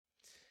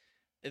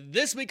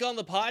This week on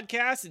the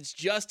podcast, it's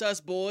just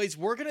us boys.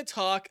 We're going to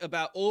talk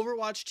about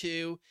Overwatch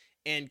 2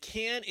 and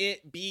can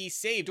it be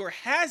saved or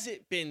has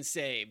it been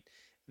saved?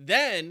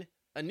 Then,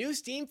 a new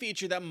Steam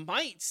feature that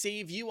might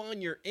save you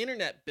on your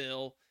internet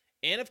bill.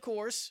 And of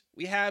course,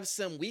 we have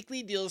some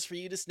weekly deals for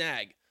you to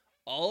snag.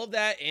 All of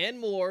that and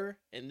more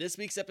in this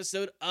week's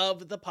episode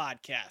of the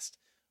podcast.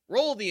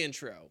 Roll the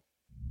intro.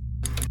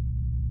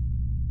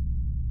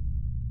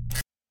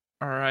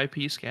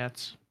 R.I.P.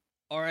 Scats.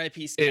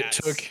 R.I.P.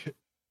 Scats.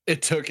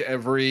 It took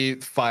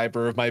every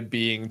fiber of my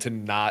being to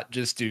not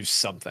just do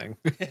something.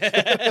 My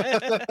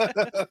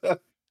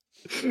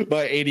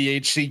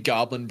ADHD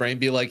goblin brain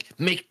be like,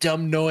 make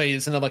dumb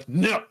noise. And I'm like,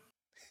 no.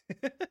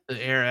 The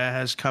era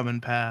has come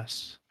and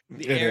passed.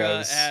 The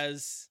era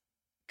has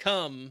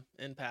come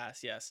and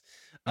passed, yes.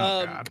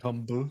 God.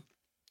 Humble.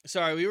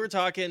 Sorry, we were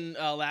talking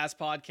last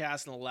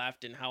podcast on the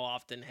left and how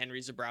often Henry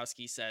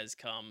Zabrowski says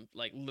come,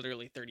 like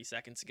literally 30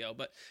 seconds ago.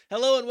 But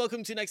hello and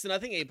welcome to Next to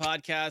Nothing, a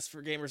podcast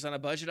for gamers on a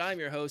budget. I'm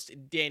your host,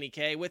 Danny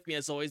K. With me,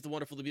 as always, the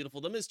wonderful, the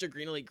beautiful, the Mr.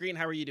 Green Elite Green.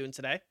 How are you doing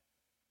today?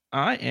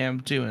 I am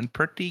doing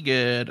pretty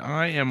good.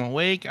 I am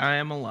awake. I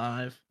am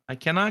alive. I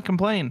cannot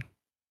complain.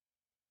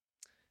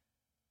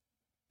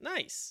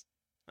 Nice.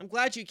 I'm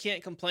glad you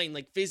can't complain,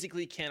 like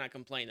physically cannot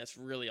complain. That's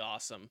really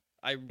awesome.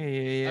 I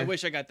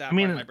wish I got that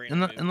part of my brain.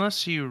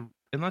 Unless you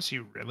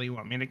really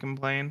want me to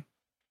complain.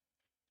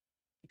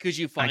 Could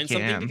you find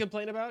something to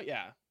complain about?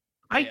 Yeah.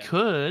 I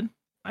could.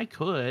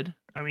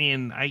 I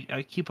mean,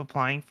 I keep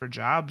applying for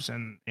jobs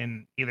and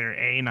either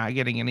A, not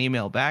getting an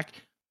email back,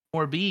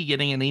 or B,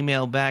 getting an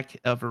email back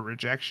of a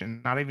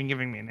rejection, not even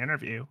giving me an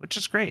interview, which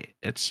is great.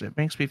 It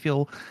makes me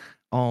feel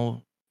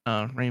all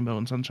rainbow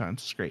and sunshine.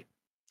 It's great.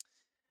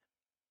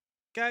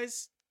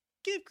 Guys,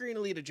 give Green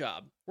Elite a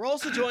job. We're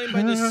also joined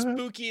by the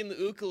Spooky and the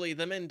Ukuli,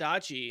 the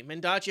Mendachi.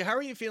 Mendachi, how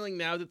are you feeling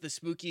now that the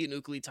Spooky and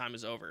Ukuli time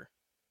is over?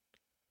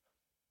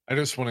 I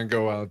just want to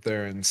go out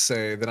there and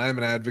say that I'm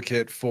an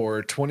advocate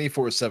for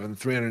 24/7,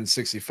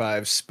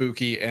 365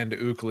 Spooky and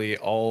Ukuli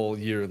all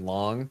year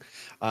long.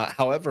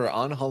 However,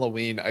 on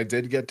Halloween, I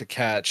did get to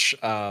catch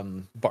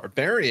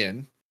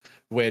Barbarian,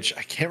 which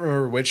I can't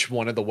remember which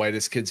one of the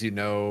Whitest Kids You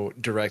Know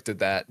directed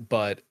that,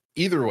 but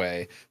either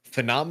way,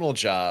 phenomenal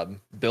job.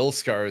 Bill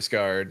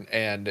Skarsgård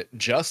and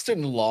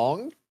Justin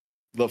Long.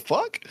 The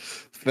fuck?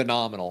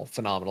 Phenomenal.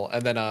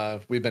 And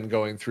then we've been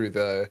going through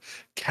the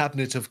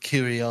Cabinet of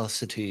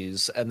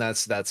Curiosities, and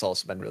that's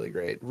also been really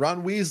great.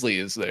 Ron Weasley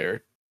is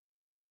there.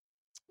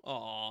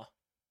 Aw.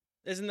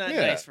 Isn't that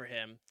nice for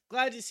him?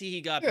 Glad to see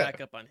he got back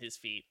up on his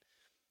feet.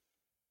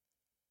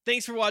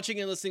 Thanks for watching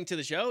and listening to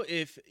the show.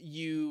 If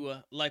you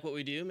like what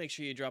we do, make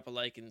sure you drop a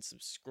like and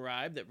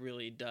subscribe. That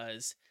really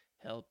does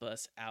help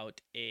us out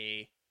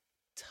a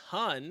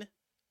ton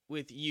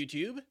with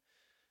YouTube.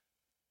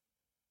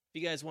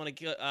 If you guys want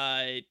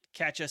to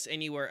catch us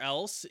anywhere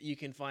else, you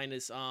can find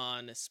us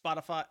on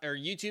Spotify or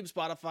YouTube,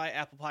 Spotify,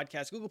 Apple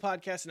Podcasts, Google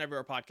Podcasts, and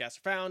everywhere podcasts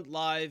are found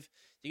live.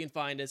 You can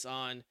find us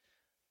on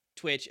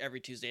Twitch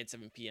every Tuesday at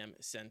 7 p.m.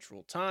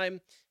 Central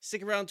Time.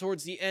 Stick around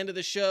towards the end of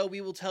the show.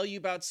 We will tell you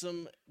about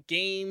some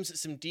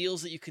games, some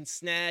deals that you can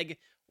snag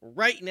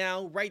right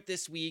now, right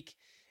this week.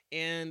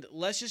 And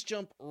let's just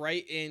jump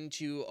right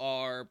into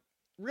our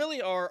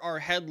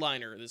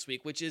headliner this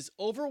week, which is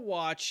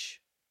Overwatch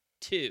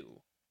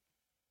 2.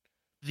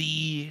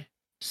 The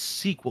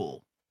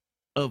sequel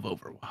of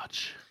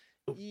Overwatch.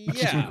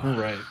 Yeah.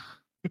 Right.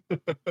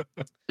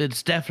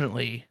 It's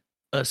definitely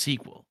a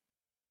sequel.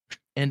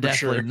 And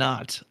definitely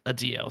not a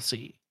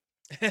DLC.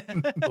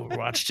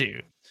 Overwatch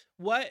 2.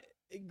 What,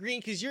 Green,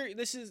 because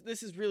this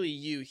is really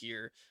you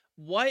here.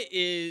 What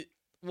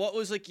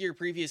was like your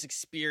previous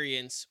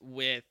experience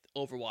with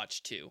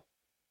Overwatch 2?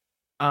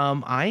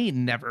 I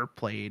never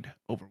played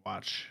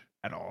Overwatch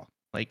at all.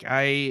 Like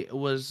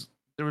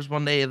there was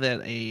one day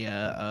that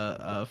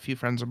a few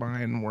friends of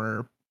mine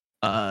were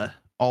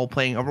all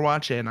playing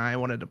Overwatch and I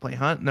wanted to play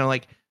Hunt, and they're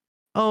like,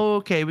 "Oh,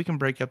 okay, we can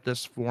break up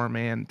this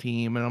 4-man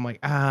team." And I'm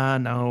like,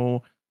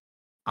 no,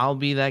 I'll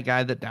be that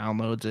guy that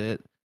downloads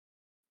it.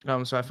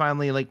 So I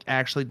finally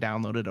actually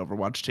downloaded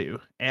Overwatch 2,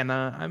 and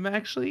I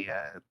actually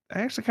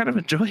kind of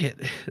enjoy it.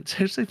 It's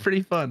actually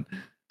pretty fun.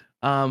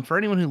 For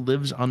anyone who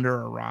lives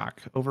under a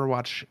rock,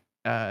 Overwatch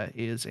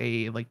is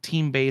a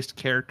team-based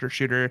character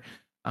shooter.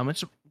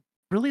 It's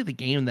really the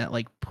game that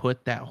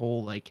put that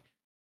whole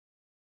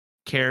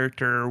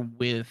character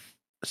with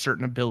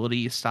certain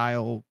ability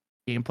style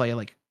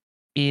gameplay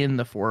in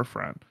the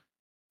forefront.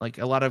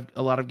 A lot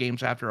of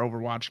games after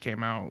Overwatch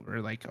came out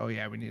were like, oh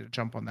yeah, we need to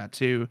jump on that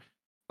too.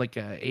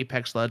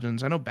 Apex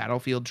Legends. I know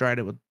Battlefield tried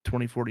it with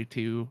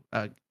 2042,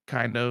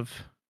 kind of.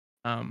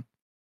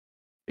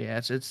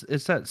 It's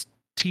that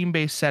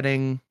team-based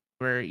setting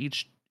where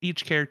each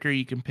character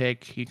you can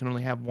pick, you can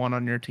only have one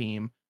on your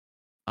team,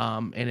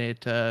 and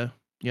it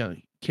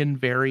can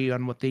vary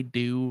on what they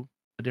do,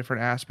 the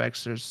different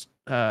aspects. There's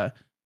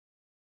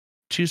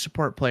 2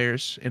 support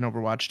players in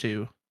Overwatch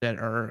 2 that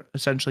are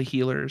essentially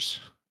healers,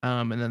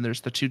 and then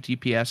there's the 2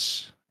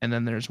 DPS, and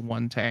then there's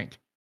 1 tank.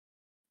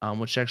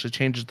 which actually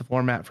changes the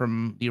format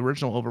from the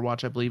original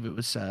Overwatch. I believe it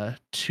was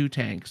 2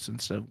 tanks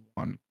instead of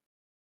 1.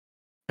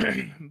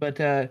 But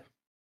the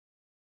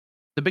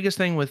biggest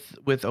thing with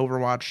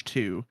Overwatch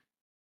 2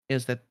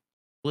 is that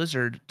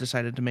Blizzard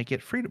decided to make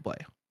it free to play.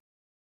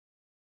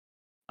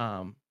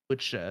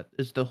 Which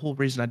is the whole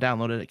reason I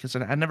downloaded it, because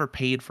I never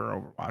paid for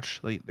Overwatch,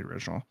 like the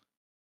original.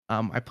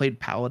 I played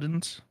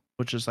Paladins,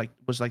 which was like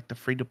the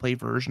free to play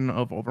version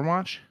of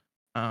Overwatch.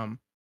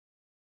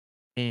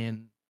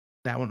 And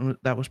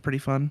that was pretty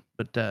fun,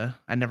 but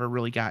I never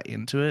really got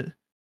into it.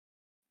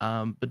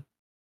 But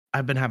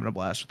I've been having a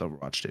blast with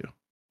Overwatch 2.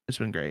 It's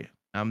been great.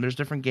 There's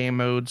different game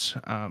modes.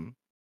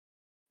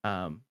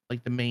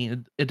 Like the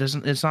main,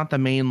 it's not the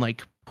main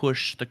like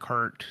push the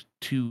cart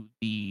to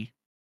the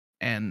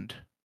end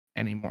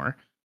anymore.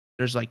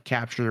 There's like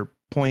capture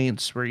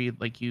points where you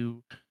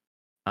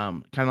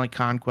kind of like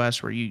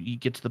Conquest, where you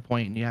get to the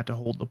point and you have to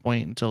hold the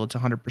point until it's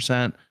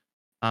 100%.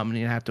 And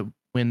you have to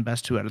win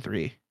best 2 out of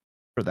 3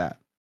 for that.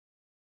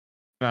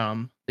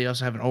 They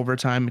also have an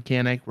overtime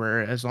mechanic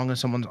where as long as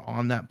someone's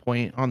on that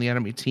point on the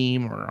enemy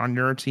team or on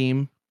your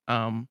team,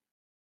 by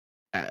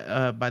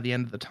the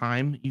end of the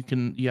time,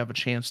 you have a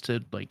chance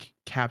to like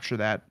capture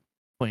that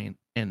point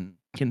and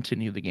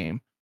continue the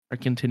game or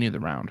continue the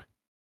round,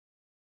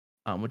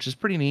 which is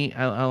pretty neat.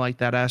 I like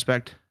that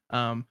aspect.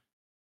 The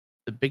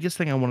biggest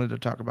thing I wanted to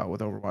talk about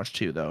with Overwatch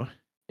 2, though,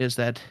 is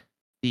that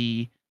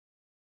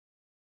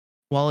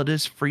while it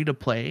is free to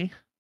play,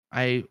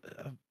 I've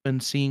been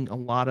seeing a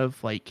lot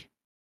of like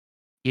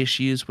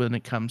issues when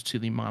it comes to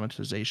the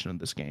monetization of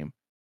this game.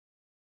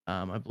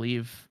 I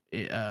believe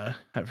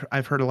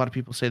I've heard a lot of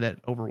people say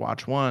that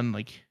Overwatch 1,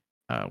 like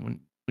when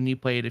you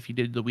played, if you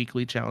did the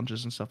weekly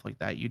challenges and stuff like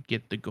that, you'd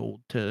get the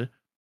gold to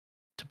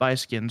buy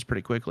skins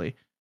pretty quickly.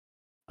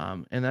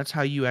 And that's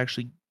how you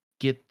actually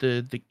get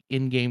the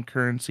in-game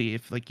currency.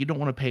 If like you don't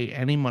want to pay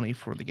any money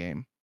for the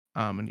game,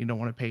 and you don't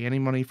want to pay any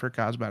money for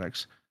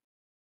cosmetics,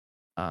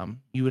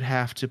 you would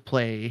have to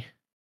play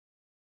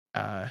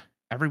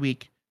every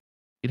week.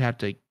 You'd have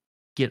to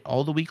get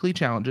all the weekly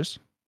challenges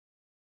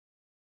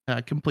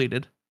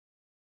completed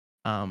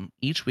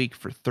each week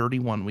for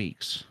 31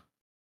 weeks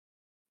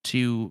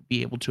to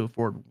be able to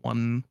afford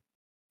one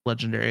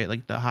legendary,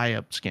 like the high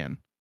up skin,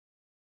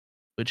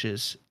 which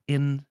is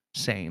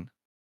insane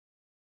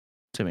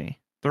to me.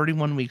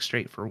 31 weeks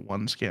straight for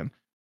one skin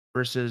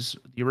versus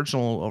the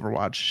original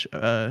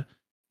Overwatch.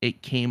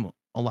 It came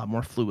a lot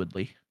more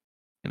fluidly.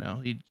 You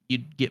know,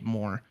 you'd get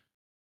more.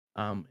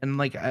 And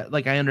like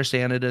I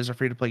understand it as a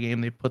free to play game.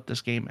 They put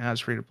this game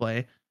as free to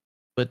play,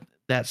 but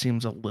that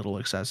seems a little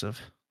excessive.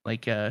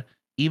 Like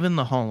even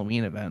the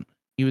Halloween event,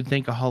 you would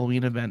think a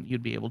Halloween event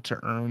you'd be able to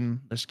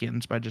earn the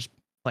skins by just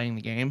playing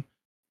the game.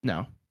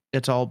 No,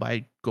 it's all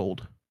by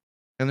gold,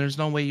 and there's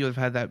no way you would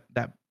have had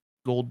that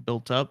gold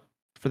built up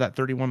for that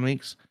 31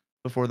 weeks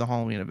before the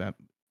Halloween event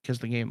because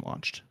the game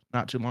launched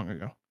not too long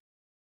ago.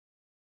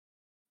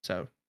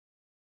 So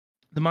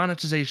the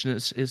monetization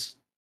is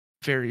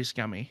very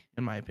scummy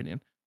in my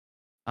opinion.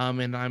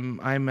 And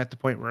I'm at the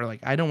point where like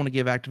I don't want to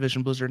give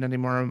Activision Blizzard any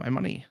more of my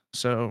money.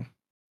 So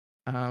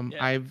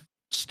I've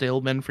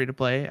still been free to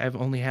play. I've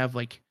only have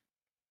like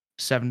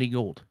 70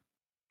 gold.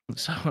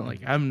 So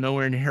like I'm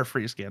nowhere near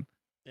free skin.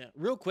 Yeah.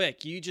 Real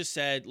quick, you just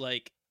said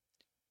like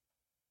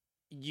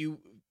you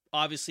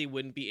obviously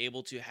wouldn't be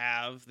able to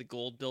have the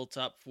gold built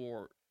up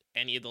for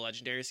any of the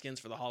legendary skins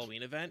for the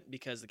Halloween event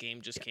because the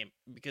game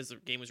because the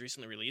game was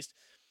recently released.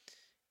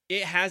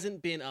 It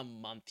hasn't been a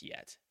month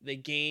yet. The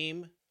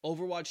game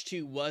Overwatch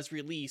 2 was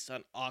released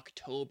on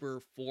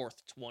October 4th,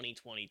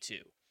 2022.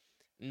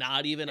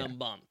 Not even a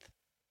month.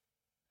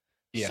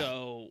 Yeah.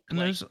 So and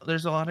like,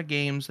 there's a lot of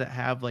games that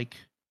have like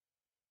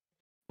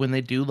when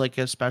they do like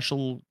a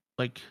special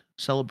like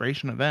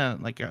celebration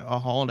event, like a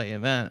holiday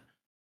event,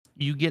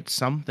 you get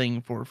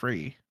something for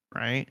free,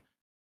 right?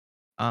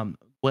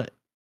 What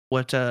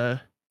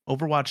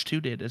Overwatch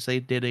 2 did is they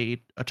did a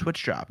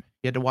Twitch drop.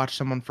 You had to watch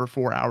someone for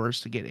 4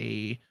 hours to get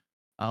a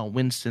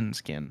Winston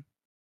skin.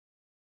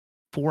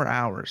 4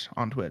 hours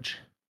on Twitch.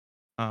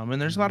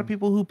 And there's a lot of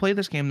people who play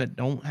this game that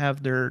don't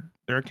have their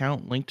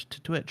account linked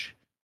to Twitch.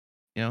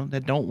 You know,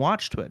 that don't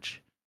watch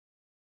Twitch.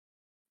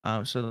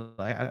 So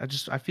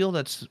I feel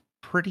that's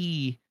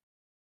pretty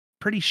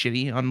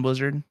shitty on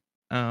Blizzard.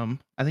 I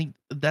think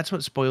that's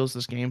what spoils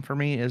this game for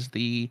me is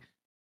the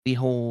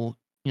whole,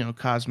 you know,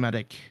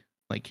 cosmetic,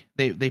 like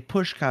they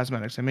push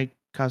cosmetics. They make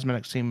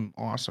cosmetics seem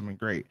awesome and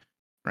great,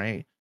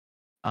 right?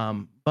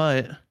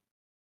 But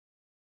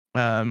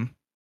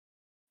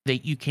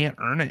you can't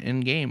earn it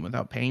in game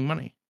without paying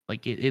money.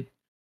 Like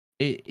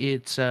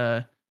it's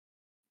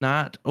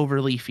not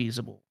overly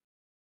feasible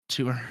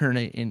to earn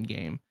it in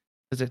game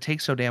because it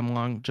takes so damn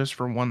long just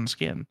for one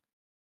skin.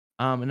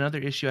 Another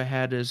issue I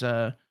had is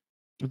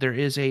there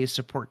is a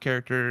support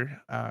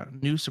character,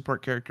 new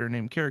support character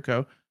named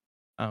Kiriko.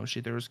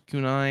 She throws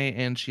kunai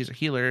and she's a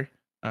healer.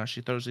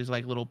 She throws these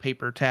like little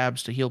paper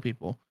tabs to heal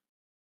people.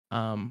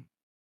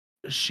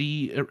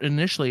 She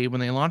initially,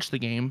 when they launched the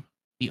game,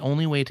 the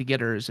only way to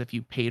get her is if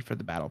you paid for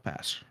the battle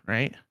pass,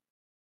 right?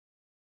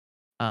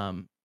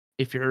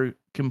 if you're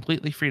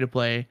completely free to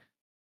play,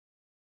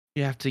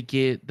 you have to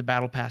get the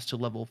battle pass to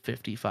level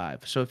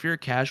 55. So if you're a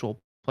casual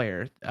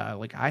player,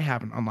 like I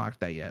haven't unlocked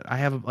that yet. I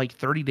have like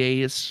 30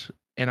 days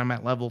and I'm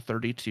at level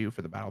 32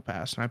 for the battle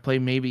pass. And I play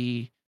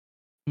maybe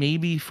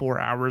 4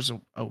 hours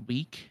a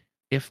week,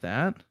 if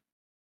that.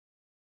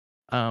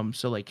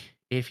 So like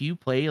if you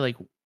play like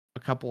a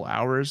couple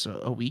hours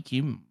a week,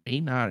 you may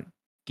not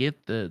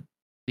get the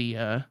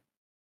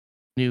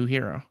new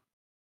hero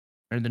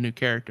or the new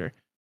character.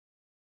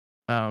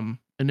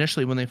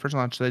 Initially when they first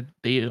launched it,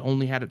 they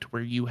only had it to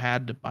where you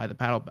had to buy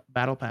the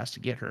battle pass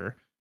to get her,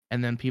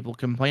 and then people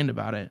complained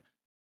about it,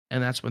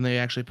 and that's when they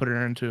actually put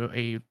her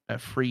into a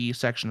free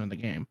section of the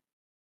game.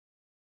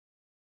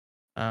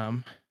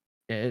 Um,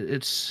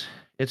 it's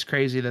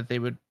crazy that they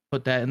would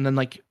put that, and then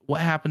like,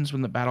 what happens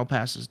when the battle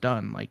pass is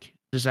done? Like,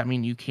 does that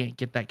mean you can't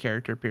get that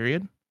character,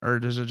 period, or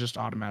does it just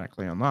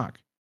automatically unlock?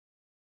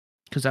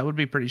 Because that would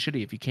be pretty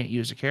shitty if you can't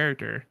use a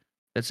character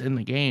that's in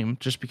the game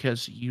just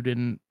because you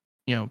didn't,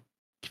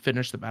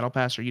 finish the battle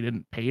pass or you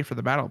didn't pay for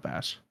the battle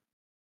pass.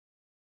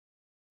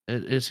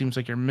 It seems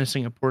like you're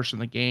missing a portion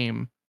of the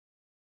game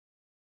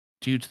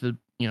due to the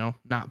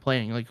not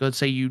playing. Like, let's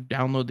say you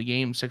download the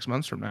game 6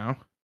 months from now,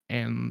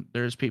 and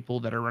there's people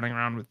that are running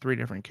around with 3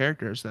 different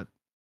characters that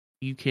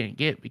you can't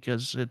get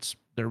because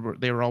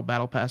they were all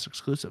battle pass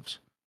exclusives.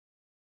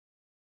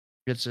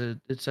 It's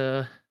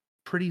a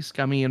pretty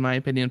scummy, in my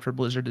opinion, for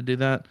Blizzard to do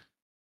that.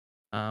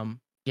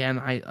 Again,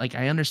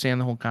 I understand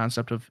the whole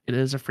concept of it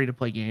is a free to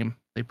play game.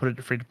 They put it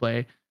to free to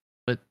play,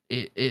 but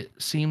it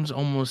seems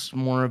almost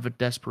more of a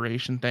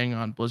desperation thing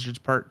on Blizzard's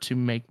part to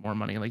make more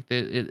money. Like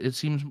it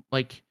seems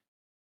like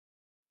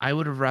I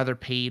would have rather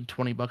paid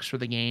 $20 for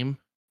the game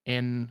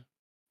and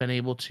been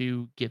able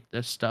to get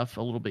this stuff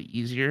a little bit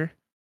easier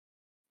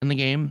in the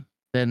game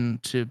than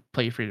to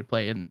play free to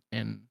play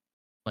and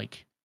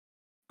like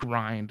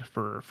grind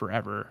for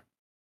forever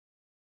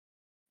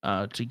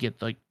to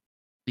get like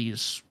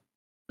these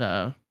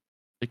the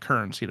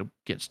currency to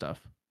get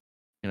stuff.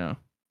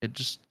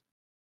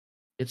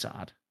 It's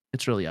odd.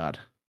 It's really odd.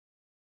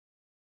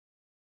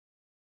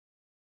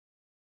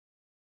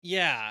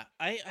 Yeah,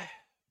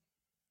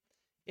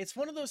 it's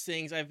one of those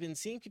things. I've been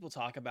seeing people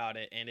talk about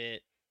it, and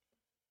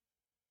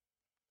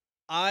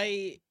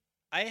I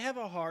have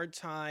a hard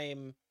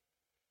time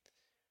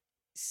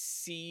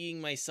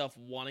seeing myself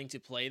wanting to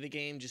play the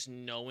game, just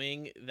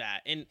knowing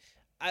that. And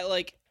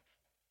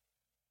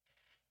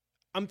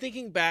I'm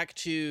thinking back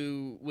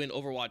to when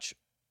Overwatch,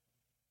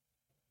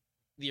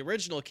 the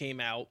original, came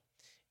out,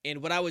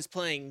 and what I was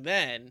playing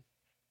then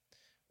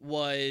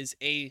was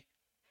a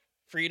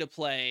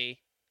free-to-play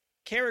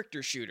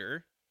character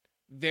shooter,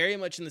 very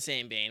much in the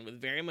same vein,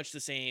 with very much the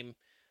same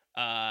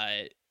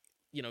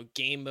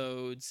game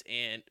modes.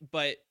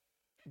 But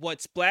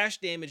what Splash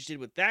Damage did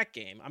with that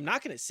game, I'm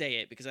not going to say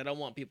it because I don't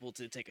want people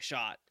to take a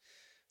shot.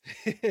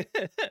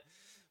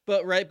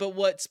 but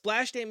what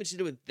Splash Damage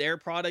did with their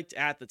product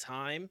at the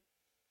time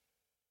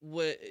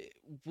was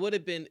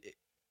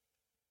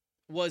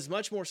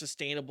much more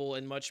sustainable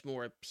and much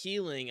more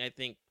appealing, I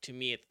think, to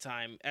me at the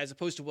time, as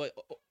opposed to what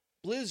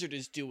Blizzard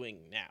is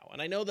doing now.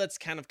 And I know that's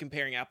kind of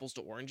comparing apples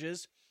to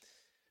oranges,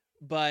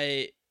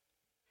 but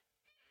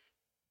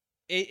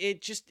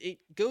it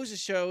goes to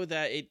show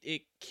that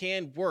it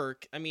can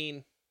work. I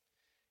mean,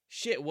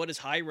 shit, what is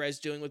Hi-Rez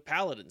doing with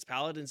Paladins?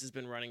 Paladins has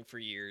been running for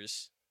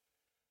years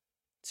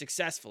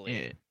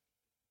successfully.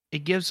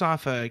 It gives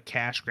off a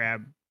cash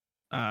grab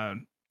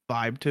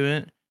vibe to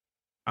it.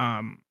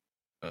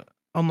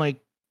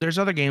 Unlike there's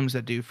other games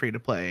that do free to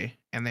play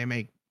and they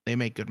make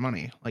good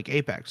money, like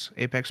Apex.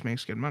 Apex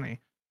makes good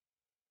money.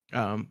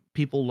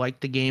 People like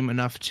the game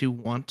enough to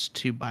want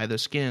to buy the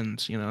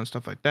skins, and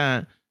stuff like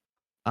that.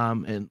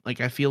 And like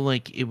I feel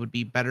like it would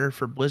be better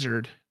for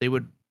Blizzard.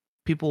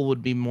 People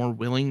would be more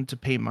willing to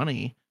pay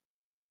money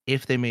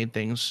if they made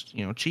things,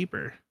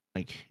 cheaper.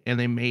 Like, and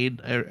they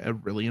made a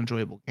really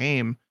enjoyable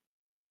game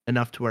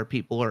enough to where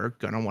people are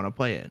gonna want to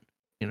play it.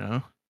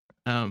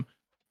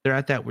 They're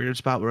at that weird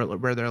spot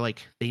where they're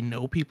like, they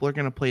know people are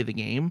gonna play the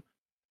game,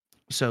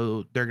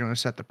 so they're gonna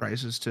set the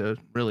prices to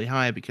really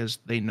high because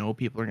they know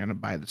people are gonna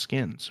buy the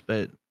skins.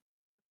 But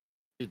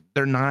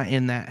they're not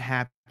in that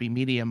happy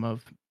medium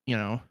of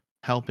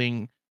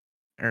helping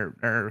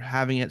or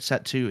having it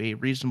set to a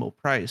reasonable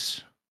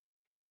price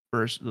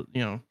for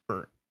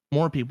for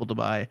more people to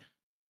buy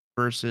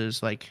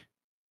versus like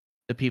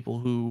the people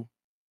who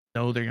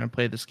know they're going to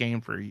play this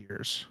game for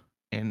years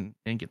and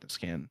get the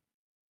skin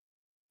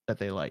that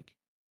they like.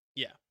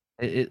 Yeah.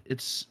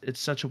 It's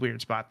such a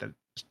weird spot that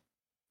it's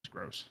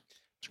gross.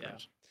 It's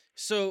gross.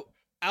 So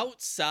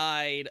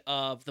outside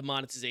of the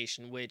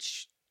monetization,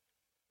 which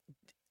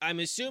I'm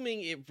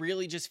assuming it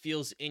really just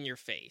feels in your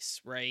face,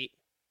 right?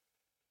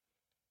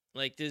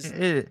 Like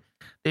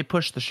they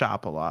push the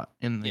shop a lot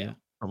in the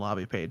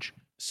lobby page.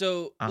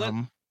 So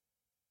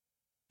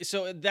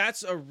so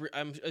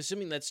I'm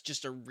assuming that's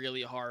just a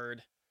really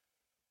hard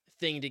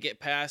thing to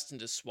get past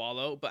and to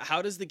swallow. But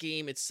how does the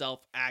game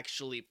itself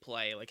actually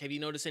play? Like, have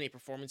you noticed any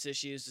performance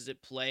issues? Does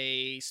it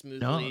play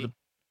smoothly?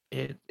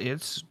 No,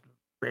 it's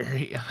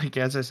very like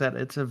as I said,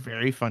 it's a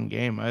very fun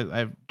game.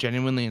 I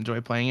genuinely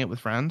enjoy playing it with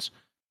friends.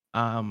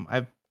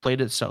 I've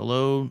played it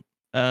solo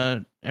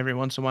every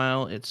once in a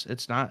while.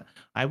 It's not.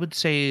 I would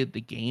say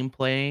the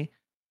gameplay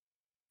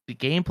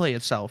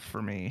itself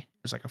for me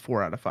is like a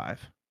 4 out of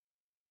 5.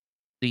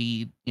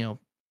 The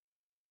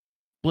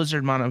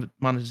Blizzard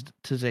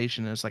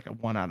monetization is like a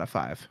 1 out of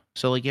 5.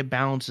 So like it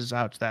balances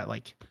out to that.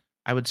 Like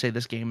I would say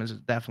this game is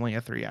definitely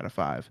a 3 out of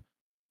 5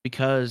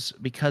 because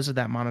of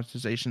that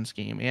monetization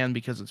scheme and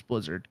because it's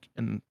Blizzard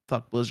and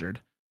fuck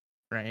Blizzard,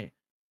 right?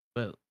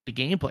 But the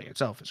gameplay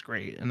itself is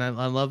great, and I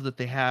love that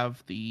they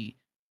have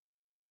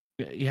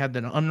you have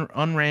the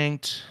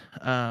unranked,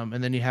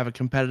 and then you have a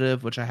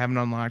competitive, which I haven't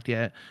unlocked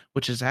yet,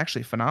 which is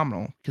actually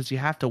phenomenal because you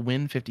have to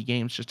win 50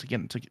 games just to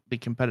get into the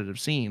competitive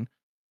scene.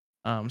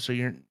 So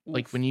you're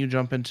like Oof. when you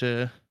jump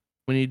into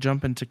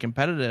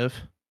competitive,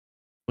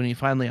 when you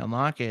finally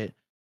unlock it,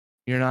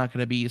 you're not going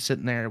to be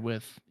sitting there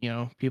with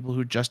people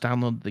who just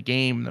downloaded the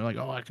game and they're like,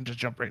 oh, I can just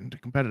jump right into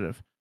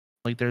competitive.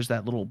 Like there's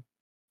that little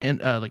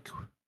like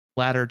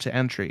ladder to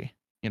entry,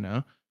 you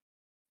know.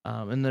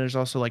 And there's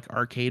also like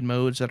arcade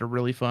modes that are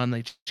really fun.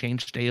 They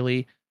change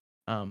daily.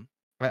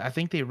 I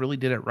think they really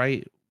did it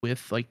right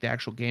with like the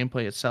actual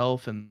gameplay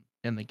itself and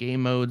the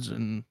game modes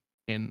and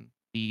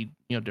the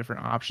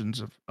different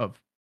options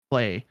of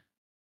play.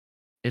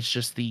 It's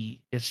just the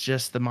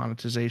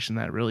monetization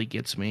that really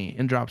gets me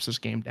and drops this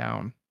game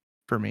down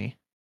for me.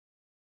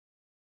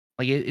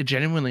 Like it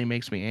genuinely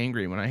makes me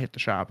angry when I hit the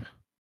shop.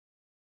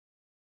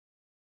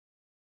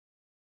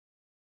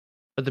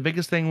 But the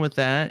biggest thing with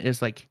that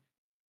is like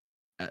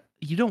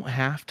you don't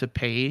have to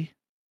pay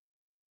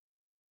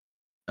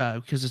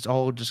because it's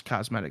all just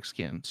cosmetic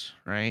skins,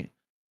 right?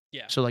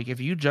 Yeah. So like if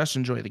you just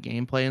enjoy the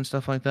gameplay and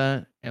stuff like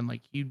that, and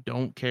like you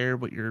don't care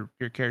what your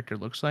character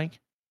looks like,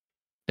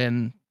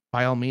 then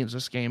by all means,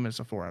 this game is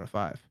a 4 out of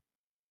 5.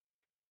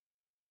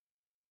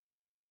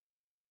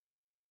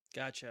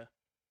 Gotcha.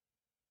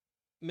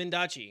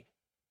 Mindachi,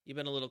 you've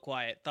been a little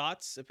quiet.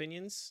 Thoughts,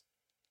 opinions?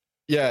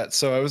 Yeah,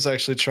 so I was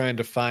actually trying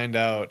to find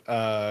out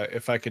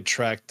if I could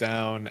track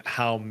down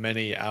how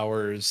many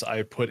hours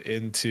I put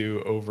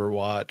into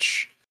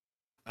Overwatch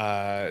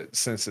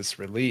since its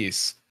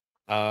release.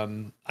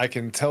 I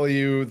can tell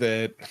you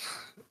that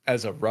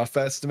as a rough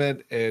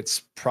estimate,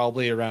 it's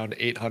probably around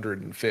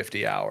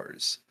 850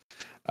 hours.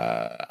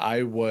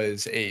 I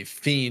was a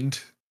fiend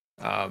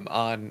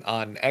on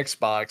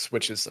Xbox,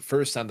 which is the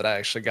first time that I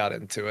actually got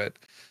into it.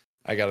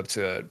 I got up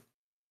to,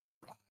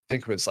 I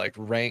think it was like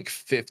rank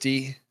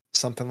 50,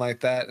 something like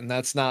that, and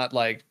that's not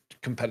like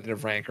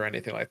competitive rank or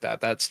anything like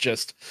that. That's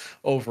just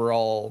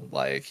overall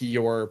like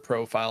your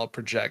profile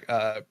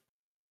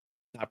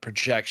not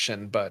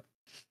projection, but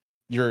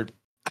your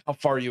how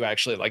far you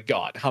actually like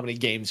got, how many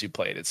games you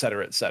played, et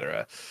cetera, et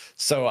cetera.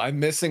 So I'm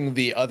missing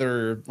the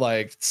other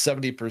like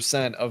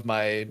 70% of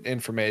my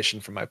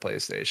information from my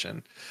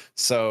PlayStation.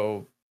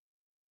 So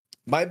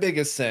my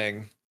biggest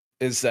thing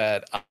is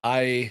that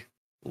I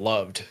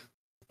loved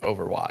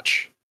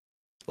Overwatch.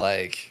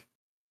 Like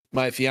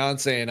my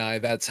fiance and I,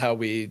 that's how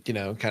we,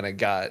 kind of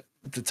got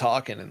to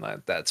talking, and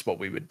that's what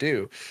we would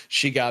do.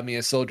 She got me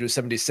a Soldier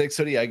 76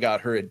 hoodie. I got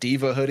her a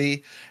Diva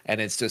hoodie,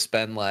 and it's just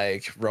been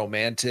like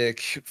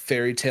romantic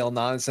fairy tale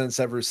nonsense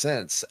ever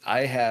since.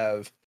 I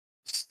have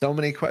so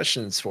many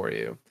questions for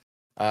you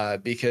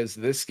because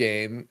this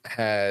game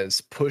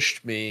has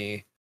pushed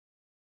me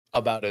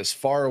about as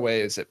far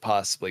away as it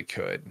possibly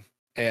could.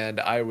 And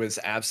I was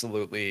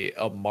absolutely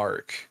a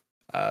mark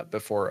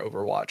before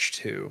Overwatch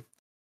 2.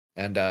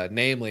 And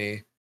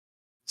namely,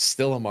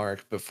 still a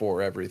mark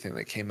before everything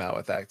that came out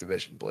with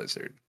Activision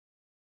Blizzard.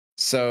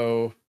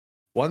 So,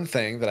 one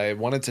thing that I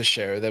wanted to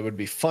share that would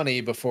be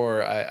funny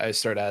before I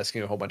start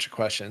asking a whole bunch of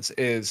questions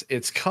is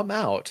it's come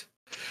out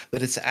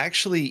that it's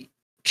actually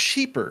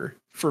cheaper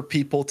for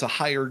people to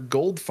hire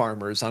gold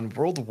farmers on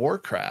World of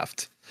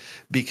Warcraft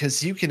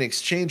because you can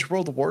exchange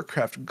World of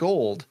Warcraft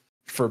gold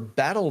for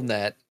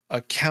Battle.net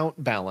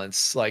account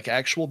balance, like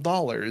actual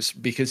dollars,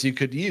 because you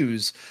could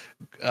use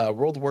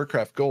World of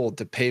Warcraft gold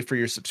to pay for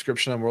your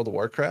subscription on World of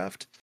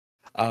Warcraft.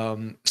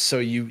 So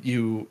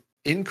you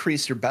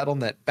increase your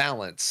Battle.net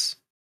balance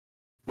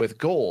with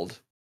gold,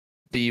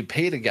 but you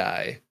paid a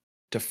guy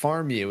to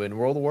farm you in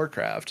World of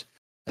Warcraft,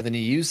 and then you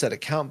use that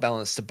account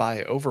balance to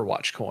buy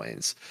Overwatch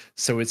coins.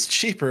 So it's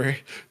cheaper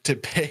to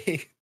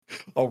pay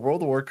a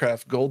World of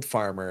Warcraft gold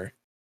farmer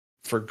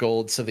for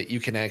gold so that you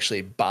can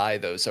actually buy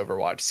those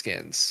Overwatch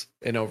skins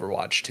in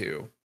Overwatch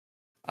 2.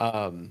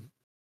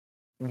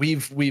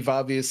 We've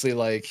obviously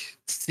like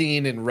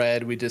seen and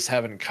read, we just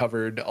haven't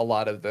covered a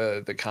lot of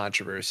the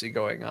controversy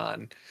going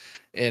on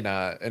in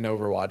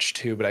Overwatch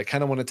 2, but I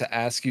kind of wanted to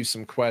ask you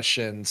some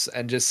questions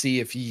and just see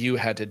if you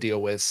had to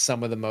deal with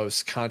some of the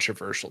most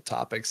controversial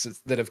topics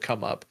that have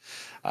come up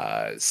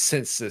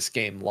since this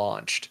game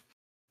launched.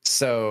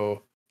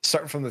 So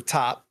starting from the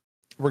top,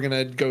 we're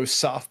gonna go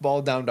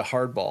softball down to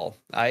hardball. All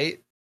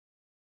right?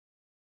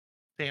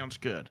 Sounds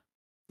good.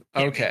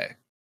 Okay.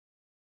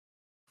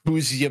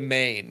 Who's your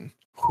main?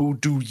 Who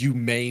do you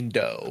main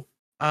though?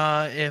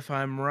 If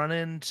I'm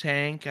running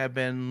tank, I've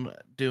been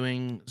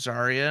doing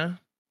Zarya.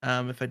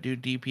 If I do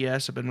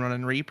DPS, I've been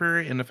running Reaper,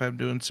 and if I'm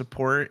doing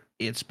support,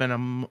 it's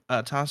been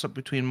a toss up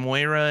between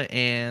Moira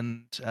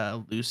and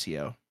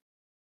Lucio.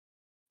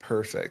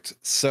 Perfect.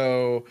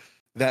 So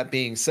that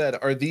being said,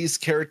 are these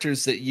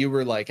characters that you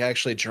were like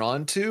actually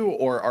drawn to,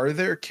 or are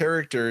there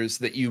characters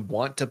that you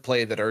want to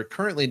play that are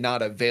currently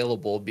not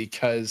available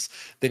because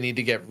they need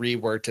to get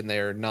reworked and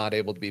they're not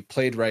able to be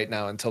played right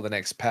now until the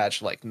next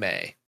patch, like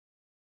May?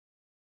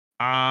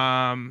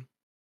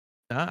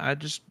 I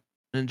just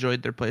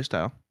enjoyed their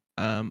playstyle.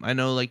 I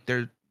know like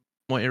their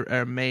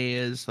May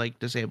is like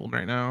disabled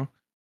right now.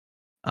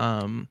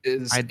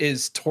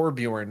 Is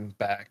Torbjorn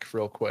back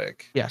real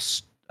quick?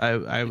 Yes,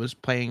 I was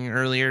playing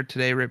earlier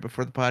today right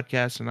before the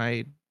podcast, and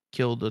I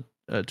killed a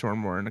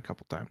Tormorn a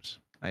couple times.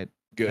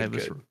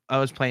 Good. I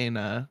was playing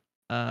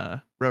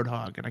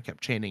Roadhog, and I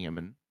kept chaining him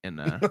and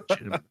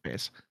shooting him in the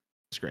face.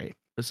 It's great.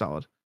 It's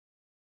solid.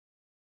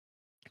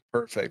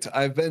 Perfect.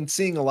 I've been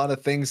seeing a lot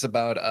of things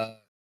about a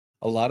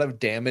lot of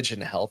damage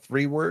and health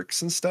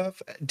reworks and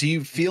stuff. Do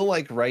you feel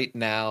like right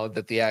now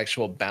that the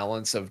actual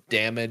balance of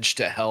damage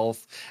to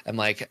health and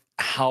like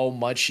how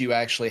much you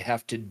actually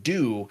have to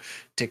do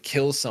to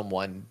kill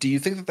someone, do you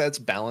think that that's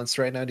balanced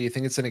right now? Do you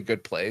think it's in a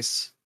good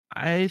place?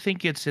 I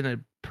think it's in a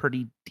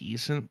pretty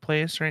decent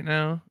place right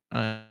now.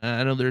 I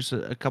know there's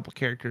a couple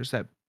characters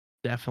that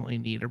definitely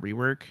need a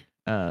rework,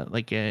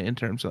 like in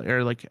terms of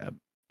or like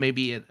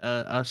maybe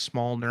a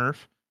small nerf.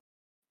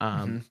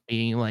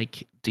 Being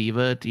like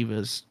Diva.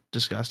 Diva's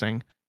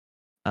disgusting.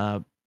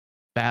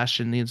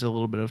 Bastion needs a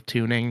little bit of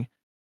tuning.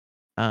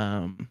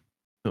 Who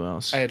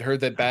else? I had heard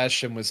that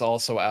Bastion was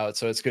also out,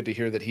 so it's good to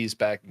hear that he's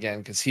back again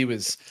because he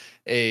was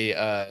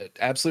a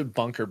absolute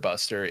bunker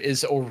buster.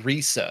 Is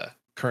Orisa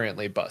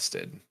currently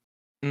busted?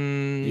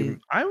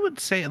 I would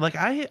say like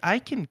I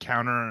can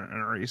counter an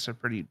Orisa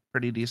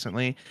pretty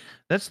decently.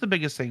 That's the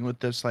biggest thing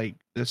with this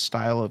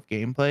style of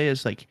gameplay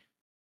is like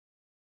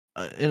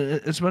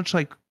it's much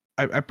like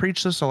I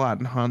preach this a lot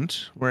in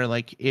Hunt, where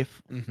like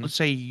if let's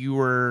say you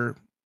were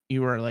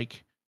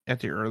like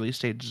at the early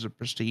stages of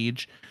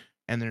Prestige,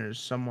 and there's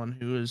someone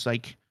who is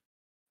like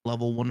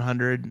level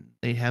 100,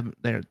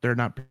 they're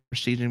not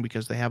prestiging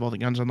because they have all the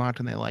guns unlocked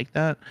and they like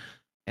that,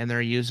 and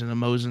they're using a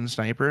Mosin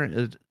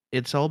sniper.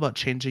 It's all about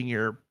changing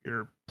your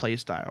play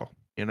style,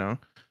 and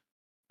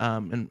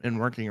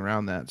working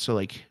around that. So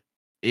like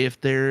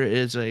if there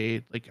is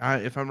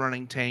if I'm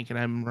running tank and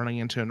I'm running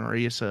into an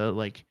Orisa,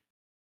 like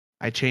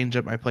I change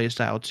up my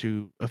playstyle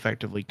to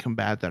effectively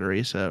combat that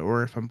Orisa.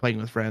 Or if I'm playing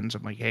with friends,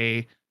 I'm like,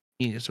 hey,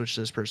 you need to switch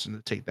this person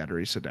to take that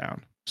Orisa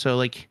down. So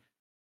like,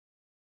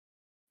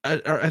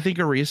 I think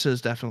Orisa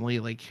is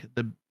definitely like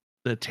the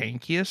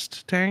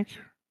tankiest tank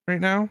right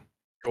now.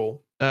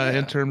 Cool.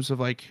 In terms of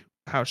like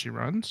how she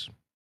runs.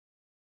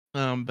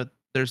 But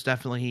there's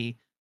definitely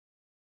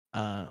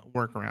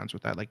workarounds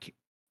with that. Like,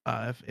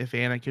 if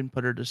Anna can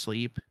put her to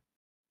sleep,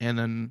 and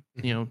then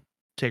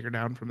take her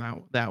down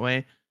from that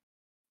way.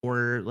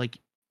 Or like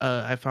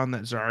I found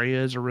that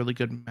Zarya is a really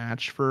good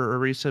match for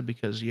Orisa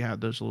because you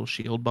have those little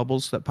shield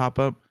bubbles that pop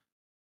up.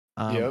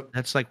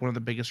 That's like one of the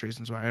biggest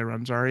reasons why I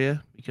run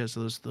Zarya, because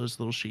those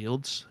little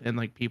shields, and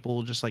like people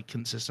will just like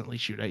consistently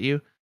shoot at you,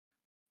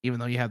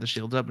 even though you have the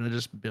shields up, and it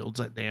just builds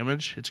that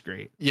damage. It's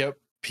great. Yep.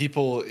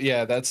 People,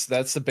 that's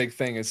the big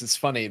thing. Is it's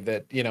funny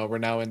that we're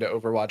now into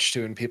Overwatch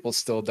 2 and people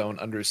still don't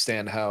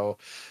understand how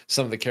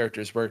some of the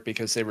characters work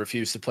because they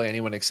refuse to play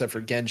anyone except for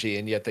Genji,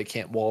 and yet they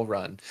can't wall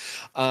run.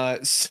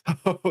 So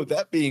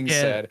that being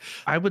said,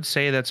 I would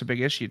say that's a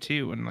big issue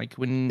too. And like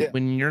when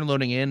you're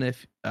loading in,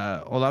 if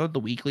a lot of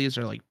the weeklies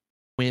are like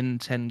win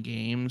 10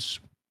 games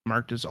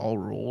marked as all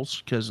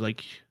rules, because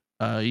like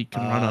you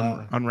can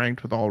run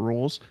unranked with all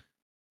rules.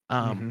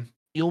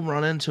 You'll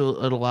run into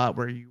it a lot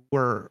where you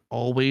were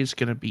always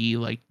going to be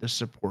like the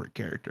support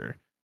character,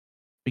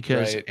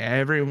 because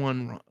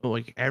everyone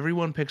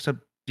picks up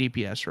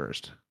DPS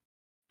first,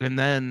 and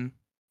then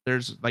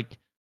there's like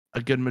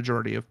a good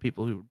majority of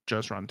people who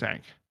just run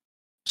tank.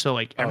 So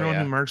like everyone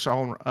who marks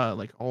all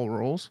all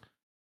roles,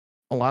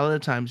 a lot of the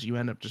times you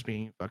end up just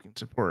being fucking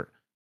support.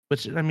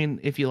 Which, I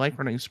mean, if you like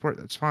running support,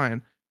 that's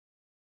fine.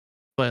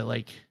 But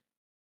like,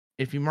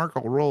 if you mark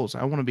all roles,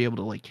 I want to be able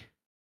to like,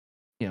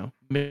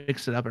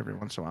 mix it up every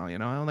once in a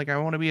while. Like I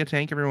want to be a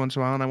tank every once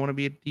in a while, and I want to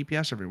be a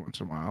DPS every once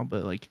in a while.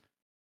 But like,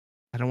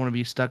 I don't want to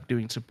be stuck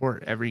doing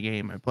support every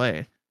game I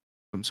play.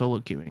 I'm solo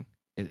queuing.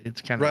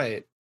 It's kind of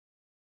right.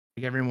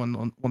 Like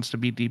everyone wants to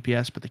be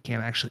DPS, but they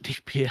can't actually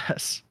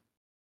DPS.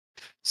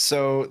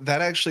 So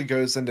that actually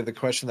goes into the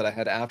question that I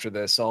had after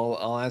this.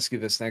 I'll ask you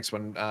this next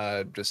one,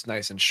 just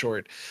nice and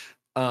short.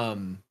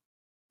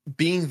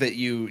 Being that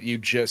you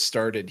just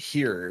started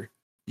here,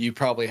 you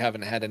probably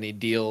haven't had any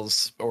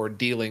deals or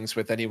dealings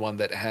with anyone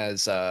that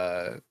has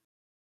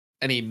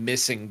any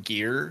missing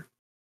gear.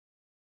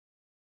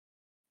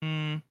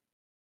 Any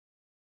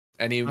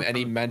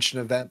mention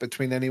of that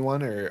between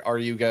anyone, or are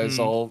you guys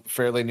all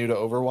fairly new to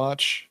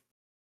Overwatch?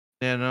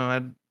 Yeah,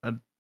 no,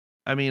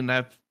 I mean,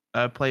 I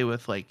play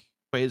with like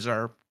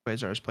Quasar.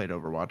 Quasar's played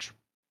Overwatch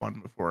 1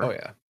 before. Oh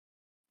yeah.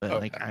 But Okay,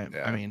 like I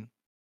yeah. mean,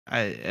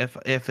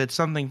 if it's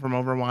something from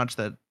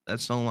Overwatch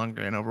that's no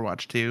longer in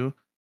Overwatch 2,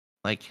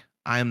 like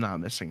I'm not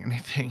missing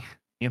anything,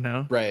 you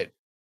know? Right.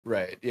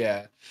 Right.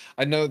 Yeah.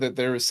 I know that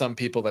there were some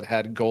people that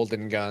had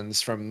golden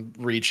guns from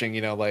reaching,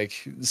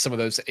 like some of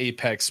those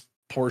apex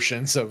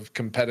portions of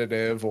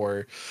competitive,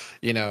 or,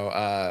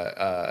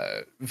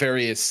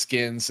 various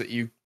skins that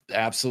you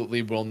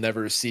absolutely will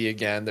never see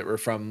again that were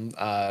from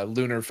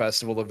lunar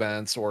festival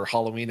events or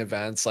Halloween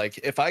events. Like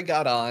if I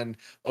got on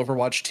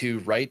Overwatch 2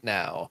 right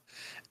now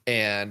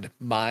and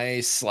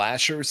my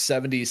Slasher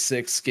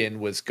 76 skin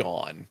was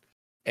gone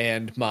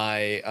and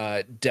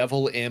my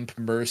Devil Imp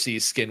Mercy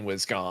skin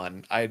was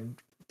gone, I'd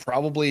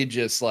probably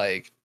just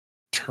like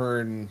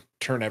turn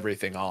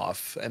everything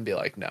off and be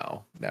like,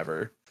 no,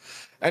 never.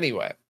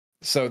 Anyway,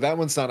 so that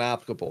one's not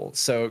applicable.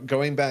 So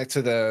going back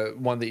to the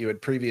one that you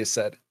had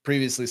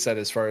previously said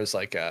as far as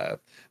like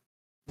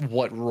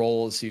what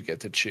roles you get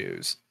to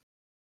choose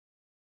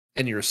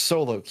in your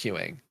solo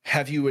queuing,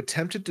 have you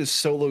attempted to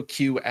solo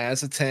queue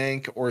as a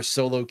tank or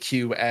solo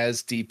queue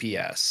as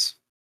DPS?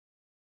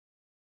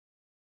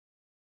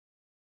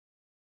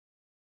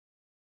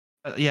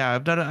 Yeah,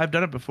 I've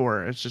done it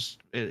before. It's just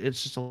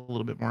a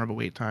little bit more of a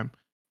wait time.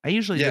 I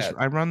usually just Yeah,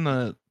 I run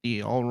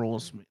the all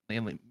rolls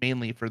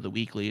mainly for the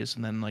weeklies,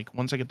 and then like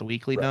once I get the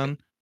weekly right. done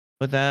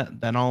with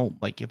that, then I'll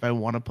like if I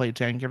want to play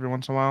tank every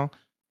once in a while,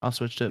 I'll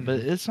switch to it. But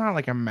Mhm. it's not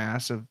like a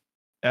massive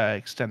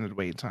extended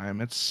wait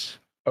time. It's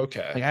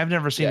Okay. like I've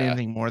never seen Yeah.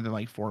 anything more than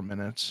like 4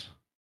 minutes.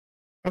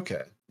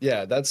 Okay.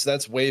 Yeah,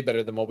 that's way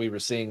better than what we were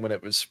seeing when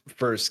it was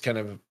first kind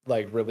of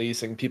like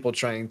releasing. People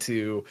trying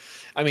to,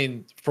 I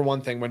mean, for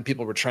one thing, when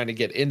people were trying to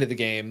get into the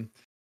game,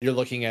 you're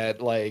looking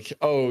at like,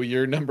 oh,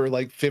 you're number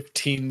like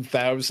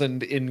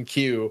 15,000 in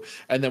queue.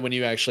 And then when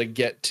you actually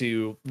get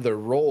to the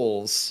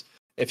roles,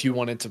 if you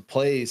wanted to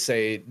play,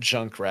 say,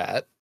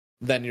 Junkrat,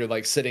 then you're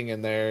like sitting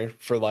in there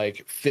for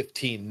like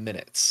 15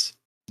 minutes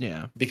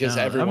Yeah. because I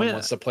everyone mean,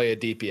 wants to play a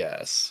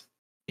DPS.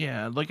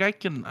 yeah, like I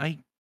can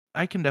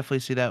definitely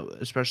see that,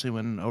 especially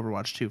when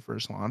Overwatch 2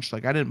 first launched.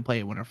 Like I didn't play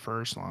it when it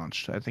first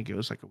launched. I think it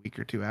was like a week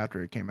or two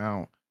after it came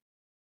out.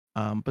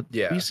 But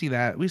Yeah. we see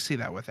that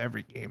with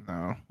every game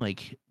though.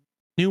 Like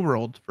New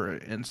World, for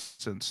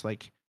instance,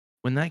 like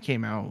when that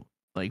came out,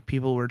 like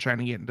people were trying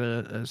to get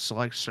into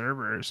select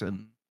servers,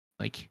 and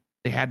like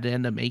they had to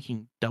end up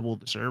making double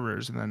the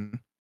servers, and then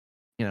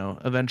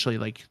eventually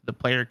like the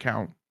player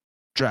count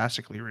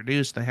drastically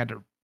reduced. They had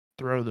to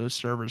throw those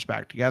servers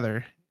back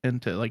together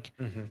into like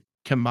Hmm.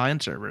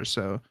 combined servers.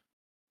 So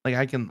like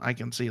I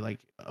can see like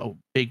a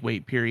big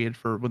wait period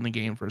for when the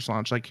game first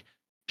launched. Like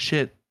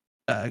shit,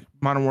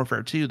 Modern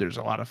Warfare 2, there's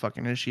a lot of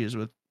fucking issues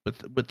with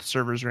the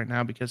servers right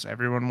now because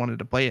everyone wanted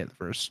to play it the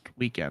first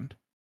weekend,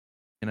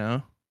 you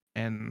know?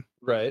 And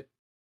Right.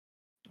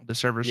 the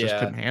servers just Yeah.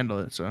 couldn't handle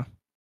it. So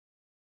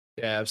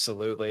Yeah,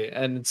 absolutely.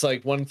 And it's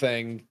like one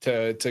thing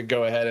to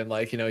go ahead and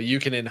like, you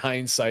can in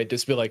hindsight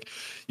just be like,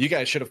 you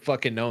guys should have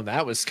fucking known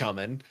that was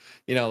coming.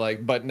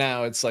 Like, but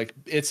now it's like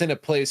it's in a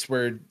place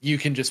where you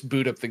can just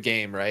boot up the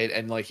game, right?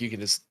 And like you can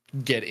just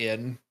get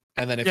in.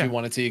 And then if you yeah,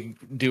 wanted to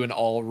do an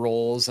all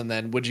rolls, and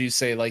then would you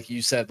say like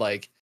you said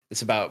like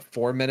it's about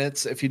 4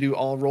 minutes if you do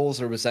all rolls,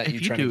 or was that you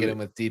if you trying to do get it, in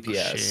with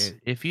DPS? shit,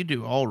 if you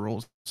do all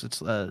roles,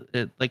 it's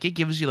it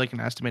gives you like an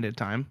estimated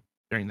time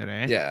during the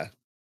day. Yeah.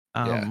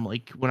 Yeah.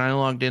 Like when I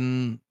logged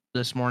in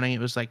this morning, it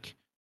was like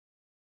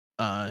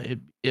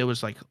it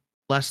was like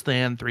less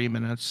than 3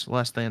 minutes,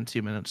 less than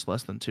 2 minutes,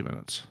 less than 2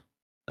 minutes.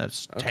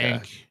 That's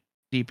Okay. tank,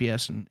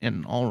 DPS,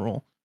 and all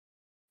roll.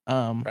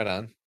 Um, Right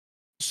on.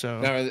 so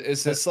Now,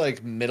 is uh, this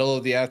like middle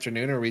of the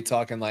afternoon, or are we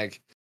talking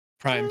like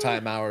prime eh,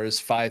 time hours,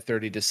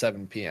 5:30 to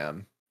 7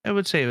 p.m.? I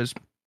would say it was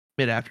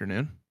mid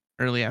afternoon,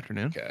 early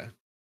afternoon, Okay,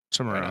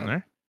 somewhere right around on.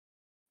 there.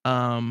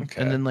 And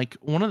Okay, then like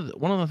one of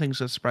the things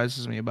that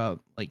surprises me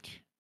about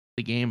like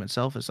the game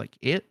itself is like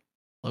it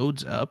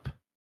loads up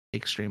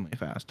extremely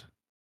fast.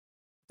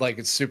 like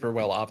it's super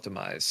well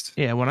optimized.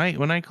 Yeah, when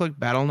I click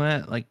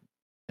BattleNet, like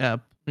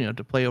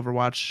to play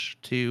Overwatch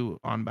 2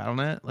 on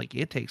BattleNet, like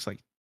it takes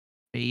like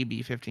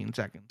maybe 15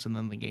 seconds and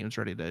then the game's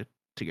ready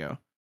to go.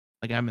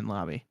 Like I'm in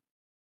lobby.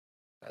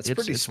 That's It's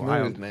pretty it's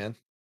smooth, wild. man.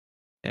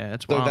 Yeah,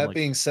 it's So wild. that Like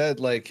being said,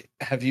 like,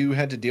 have you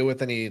had to deal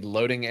with any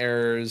loading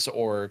errors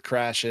or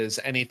crashes,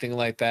 anything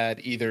like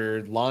that,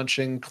 either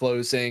launching,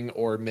 closing,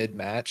 or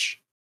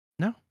mid-match?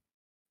 no,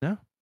 no.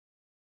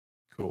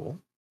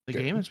 Cool. The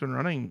game Good. has been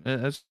running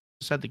as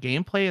I said, the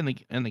gameplay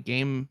and the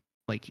game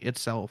like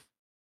itself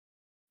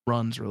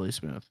runs really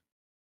smooth.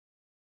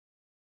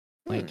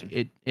 Like Hmm.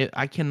 it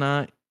I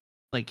cannot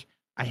like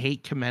I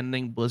hate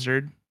commending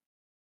Blizzard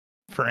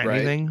for Right.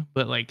 anything,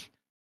 but like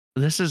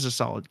this is a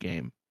solid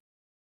game.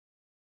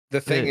 The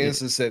thing It,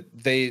 is that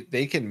they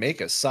can make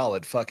a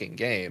solid fucking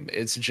game.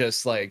 It's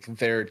just like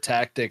their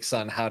tactics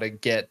on how to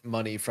get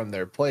money from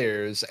their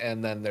players,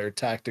 and then their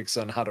tactics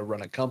on how to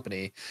run a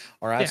company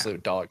are yeah,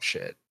 absolute dog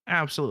shit.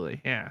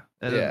 absolutely. Yeah.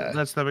 Yeah.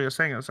 That's the biggest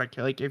thing. It's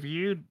like if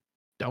you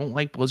don't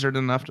like Blizzard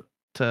enough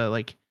to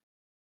like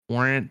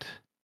warrant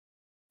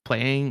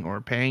playing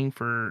or paying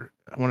for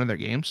one of their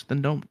games,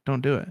 then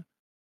don't do it.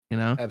 You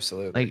know,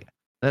 Absolutely. like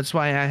that's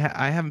why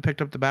I haven't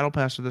picked up the battle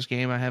pass for this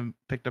game. I haven't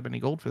picked up any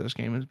gold for this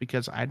game, is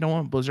because I don't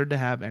want Blizzard to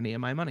have any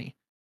of my money.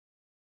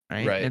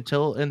 Right, Right.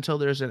 until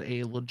there's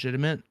a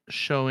legitimate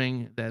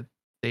showing that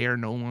they are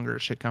no longer a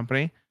shit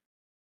company,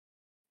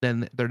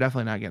 then they're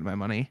definitely not getting my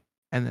money.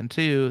 And then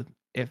two,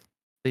 if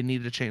they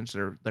need to change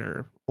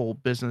their whole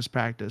business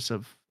practice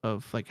of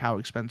like how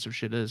expensive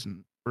shit is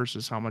and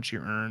versus how much you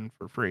earn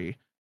for free,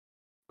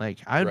 like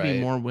I would be Right.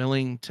 more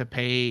willing to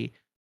pay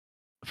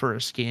for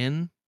a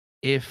skin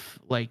if,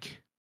 like,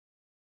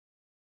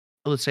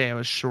 let's say I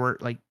was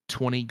short like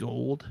 20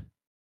 gold,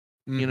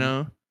 you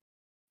Mhm.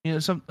 know,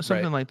 something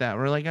Right. like that,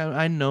 where like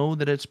I know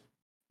that it's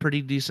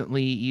pretty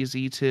decently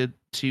easy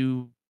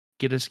to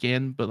get a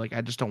skin, but like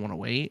I just don't want to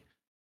wait.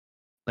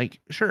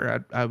 Like,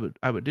 sure, I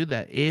would do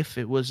that if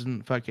it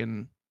wasn't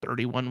fucking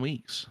 31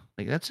 weeks.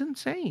 Like that's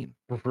insane.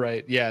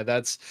 Right. Yeah,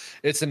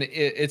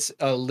 it's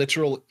a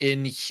literal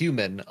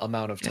inhuman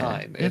amount of Yeah,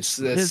 time. It's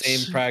the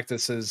same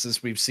practices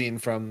as we've seen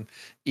from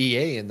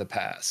EA in the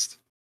past.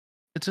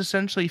 it's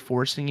essentially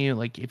forcing you,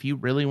 like, if you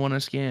really want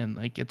a skin,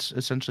 like it's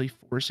essentially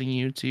forcing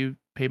you to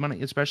pay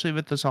money, especially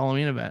with this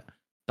Halloween event.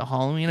 The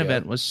Halloween Yep.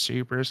 event was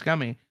super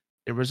scummy.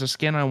 There was a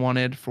skin I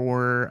wanted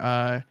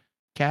for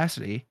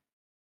Cassidy.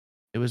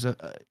 It was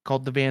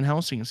called the Van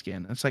Helsing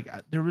skin. It's like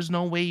there was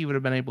no way you would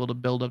have been able to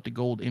build up the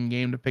gold in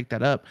game to pick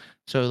that up.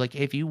 So like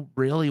if you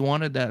really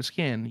wanted that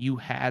skin, you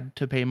had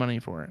to pay money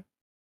for it.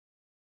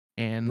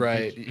 And like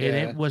Right. it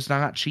Yeah. was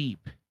not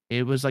cheap.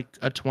 It was like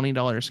a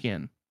 $20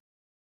 skin.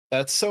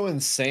 That's so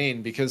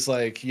insane because,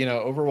 like,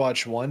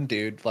 Overwatch 1,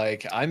 dude,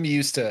 like, I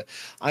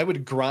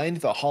would grind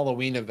the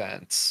Halloween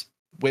events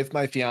with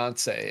my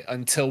fiance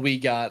until we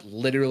got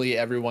literally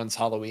everyone's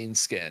Halloween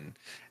skin.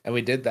 And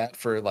we did that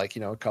for, like,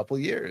 a couple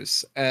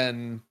years.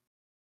 And,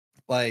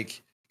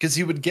 like, because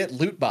you would get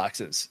loot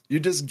boxes. You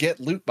just get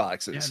loot Yeah,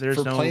 boxes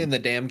for playing the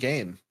damn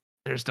game.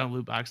 there's no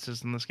loot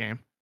boxes in this game.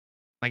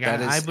 Like It's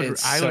I would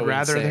so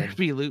rather there insane.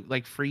 be loot,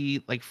 like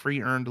free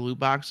earned loot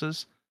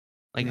boxes.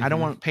 Like Hmm. I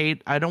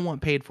don't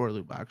want paid for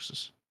loot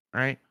boxes,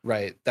 right?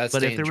 Right. That's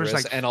But if there was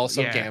dangerous. like And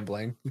also yeah,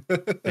 gambling.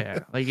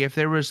 yeah, like if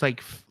there was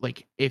like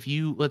if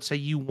you, let's say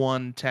you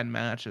won 10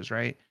 matches,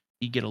 right?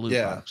 You get a loot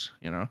Yeah. box,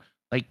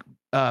 Like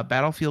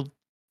Battlefield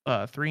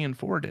 3 and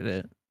 4 did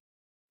it,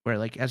 where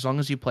like as long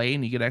as you play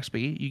and you get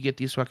XP, you get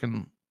these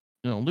fucking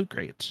loot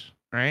crates,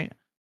 right?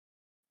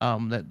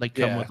 That like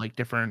come Yeah. with like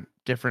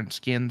different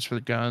skins for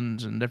the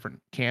guns and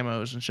different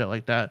camos and shit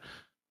like that.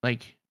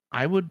 Like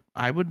I would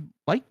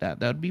like that.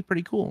 That would be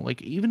pretty cool.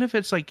 Like even if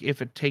it's like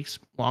if it takes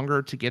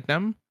longer to get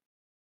them,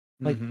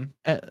 like Hmm.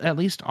 at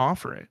least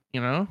offer it,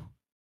 Oh,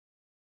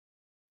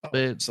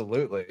 But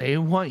absolutely. they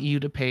want you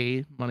to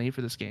pay money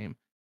for this game.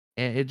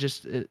 And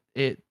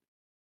it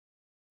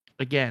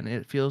again,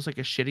 it feels like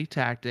a shitty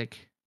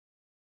tactic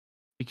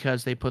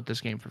because they put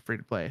this game for free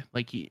to play.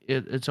 Like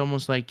it's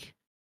almost like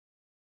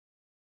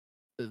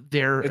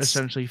they're It's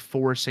essentially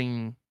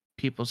forcing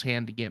people's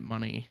hand to get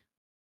money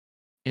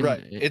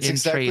right. It's in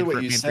exactly trade what for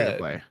it you being free to said.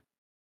 play.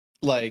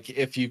 Like,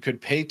 if you could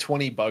pay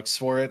 $20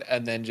 for it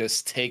and then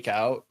just take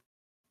out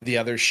the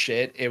other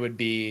shit, it would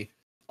be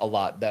a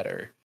lot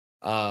better.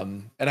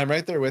 And I'm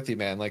right there with you,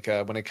 man. Like,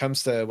 when it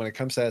comes to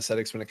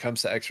aesthetics, when it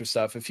comes to extra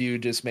stuff, if you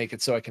just make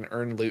it so I can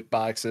earn loot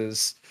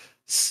boxes,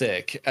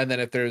 sick. And then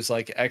if there's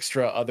like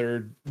extra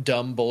other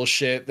dumb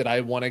bullshit that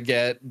I want to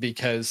get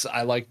because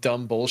I like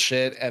dumb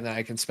bullshit and then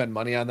I can spend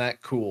money on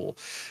that, cool.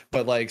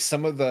 But like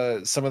some of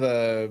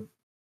the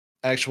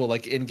actual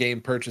like in-game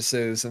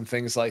purchases and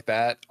things like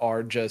that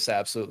are just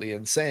absolutely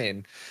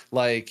insane.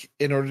 Like,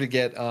 in order to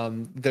get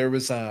there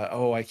was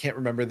I can't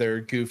remember their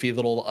goofy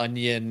little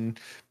onion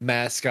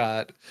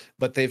mascot,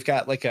 but they've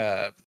got like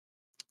a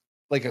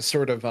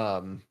sort of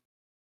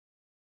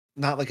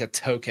not like a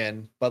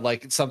token, but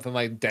like something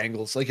like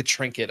dangles, like a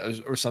trinket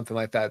or something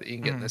like that you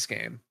can get in Mm, this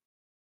game.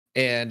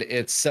 And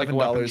it's like a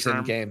weapon $7 in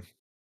charm. game.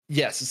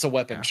 Yes, it's a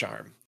weapon Yeah.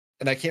 charm.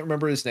 And I can't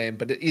remember his name,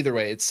 but either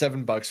way, it's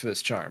 $7 for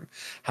this charm.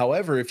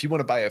 However, if you want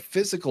to buy a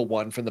physical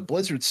one from the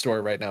Blizzard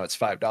store right now, it's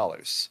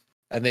 $5.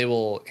 And they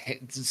will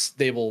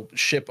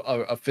ship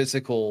a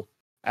physical,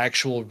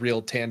 actual,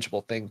 real,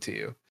 tangible thing to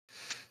you.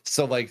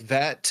 So like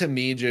that to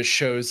me just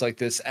shows like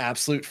this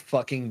absolute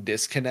fucking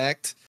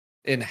disconnect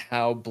in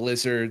how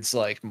Blizzard's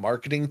like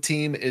marketing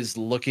team is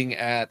looking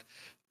at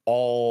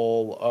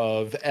all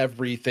of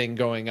everything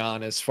going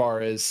on as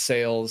far as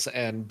sales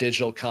and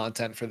digital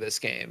content for this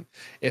game.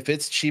 If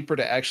it's cheaper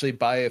to actually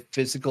buy a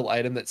physical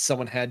item that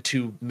someone had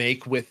to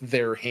make with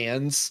their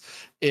hands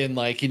in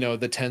like,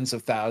 the tens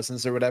of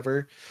thousands or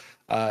whatever,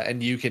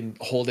 and you can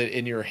hold it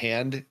in your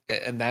hand,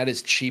 and that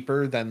is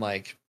cheaper than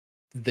like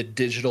the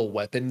digital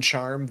weapon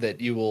charm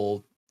that you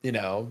will,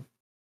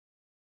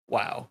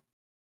 wow.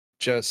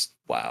 Just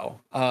wow.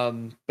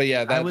 But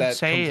yeah, I would that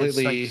say it's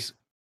like completely.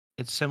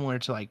 it's similar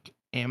to like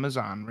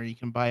Amazon where you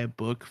can buy a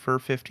book for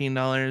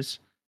 $15.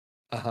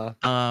 Uh-huh.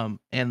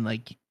 And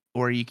like,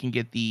 or you can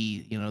get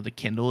the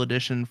Kindle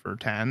edition for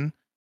 10,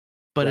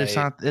 but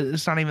Right.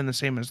 it's not even the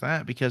same as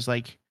that because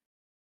like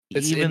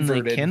It's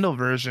inverted.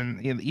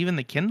 Even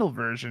the Kindle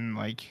version,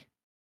 like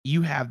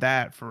you have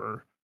that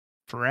for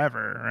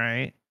forever,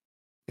 right?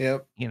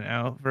 Yep. You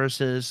know,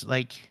 versus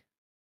like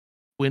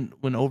when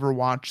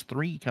Overwatch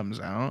 3 comes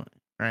out,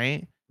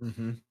 right?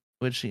 Mm-hmm.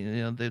 Which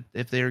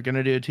if they're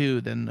gonna do a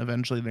 2, then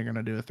eventually they're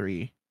gonna do a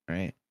 3,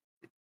 right?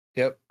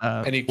 Yep.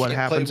 And you What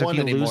can't play happens if one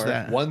you lose anymore.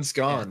 that? One's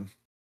Yeah. gone.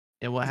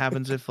 And what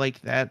happens if like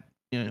that,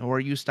 or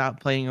you stop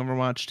playing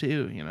Overwatch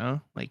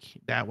 2, like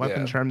that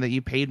weapon Yeah. charm that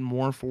you paid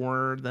more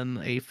for than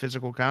a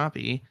physical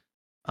copy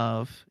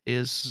of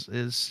is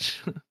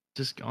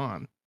just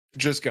gone.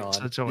 Just gone.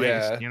 Such a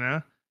waste,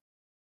 Yeah.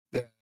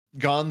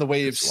 Gone the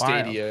way of It's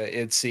wild. Stadia,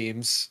 it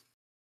seems.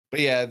 But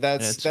yeah, that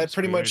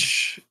pretty weird.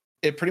 much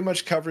it pretty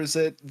much covers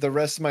it. The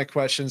rest of my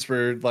questions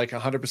were like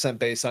 100%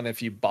 based on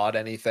if you bought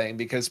anything,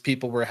 because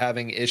people were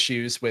having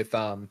issues with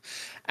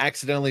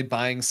accidentally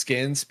buying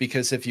skins,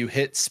 because if you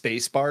hit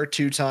spacebar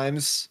 2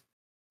 times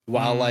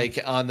while like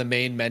on the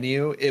main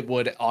menu, it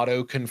would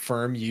auto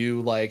confirm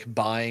you like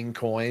buying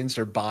coins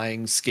or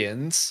buying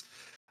skins.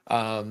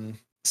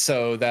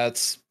 So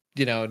that's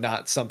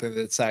not something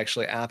that's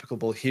actually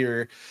applicable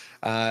here.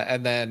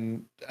 And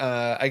then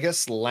I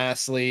guess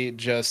lastly,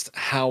 just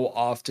how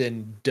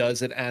often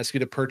does it ask you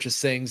to purchase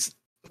things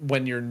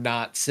when you're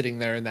not sitting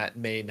there in that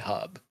main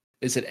hub?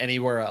 Is it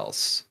anywhere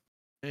else?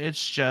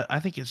 I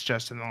think it's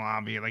just in the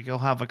lobby. Like you'll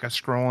have like a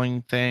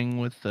scrolling thing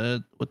with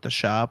the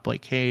shop,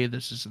 like, hey,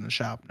 this is in the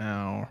shop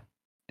now.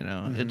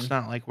 It's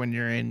not like when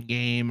you're in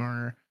game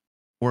or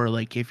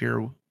like if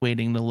you're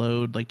waiting to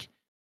load, like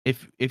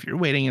if you're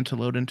waiting to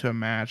load into a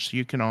match,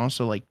 you can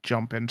also like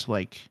jump into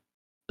like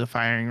the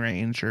firing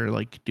range or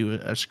like do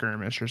a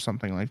skirmish or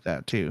something like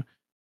that too.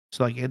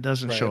 So like it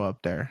doesn't show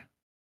up there.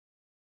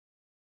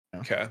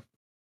 Okay.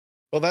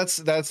 Well, that's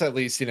at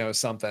least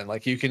something.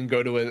 Like you can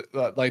go to it.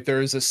 Like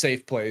there is a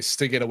safe place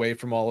to get away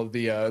from all of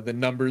the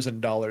numbers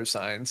and dollar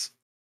signs.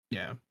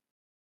 Yeah,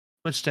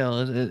 but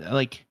still,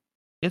 like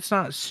it's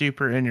not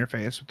super in your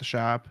face with the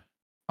shop,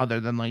 other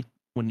than like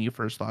when you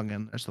first log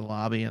in, there's the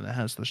lobby and it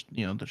has the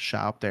the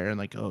shop there, and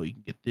like, oh, you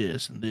can get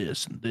this and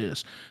this and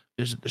this.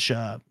 Visit the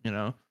shop,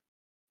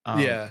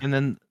 Yeah. And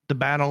then the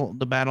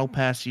battle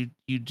pass, you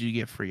do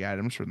get free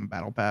items from the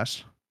battle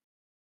pass.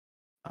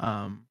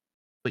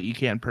 But you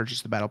can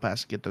purchase the battle pass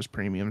to get those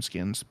premium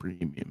skins.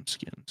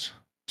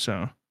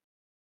 So,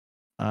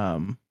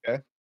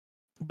 okay.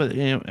 But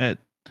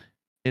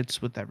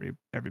it's with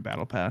every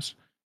battle pass.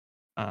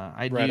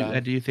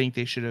 I do think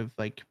they should have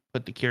like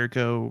put the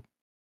Kiriko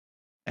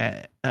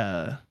at,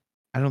 I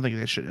don't think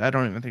they should. I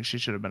don't even think she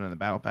should have been in the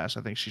battle pass.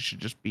 I think she should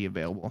just be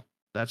available.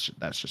 That's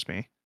just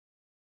me.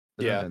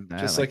 Yeah,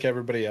 just like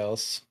everybody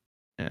else.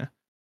 Yeah.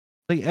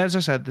 Like as I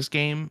said,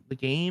 the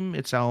game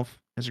itself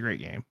is a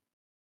great game.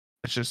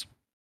 It's just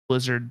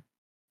Blizzard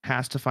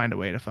has to find a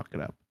way to fuck it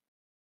up.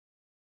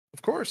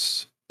 Of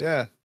course.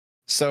 Yeah.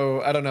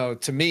 So I don't know.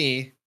 To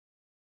me,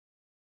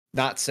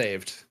 not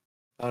saved.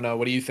 I don't know.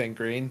 What do you think,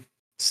 Green?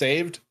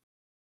 Saved?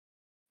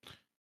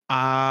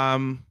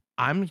 I'm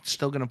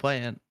still gonna play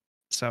it.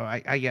 So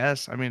I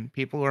guess, I mean,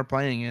 people are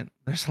playing it.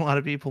 There's a lot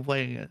of people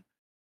playing it.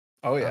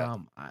 Oh yeah.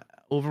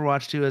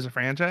 Overwatch 2 as a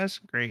franchise,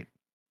 great.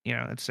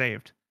 It's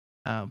saved.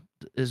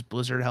 Is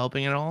Blizzard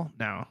helping at all?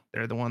 No,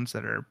 they're the ones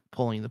that are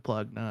pulling the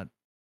plug, not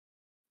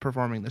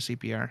performing the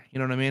CPR. You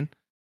know what I mean?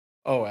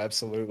 Oh,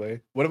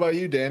 absolutely. What about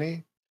you,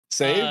 Danny?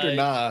 Saved or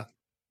nah?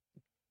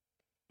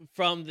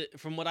 From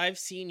what I've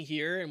seen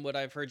here and what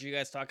I've heard you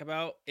guys talk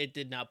about, it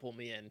did not pull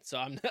me in. So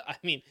I'm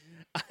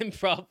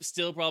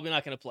still probably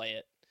not going to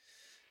play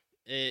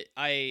it.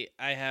 I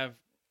have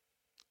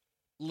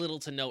little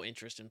to no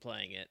interest in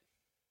playing it.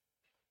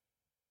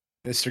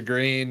 Mr.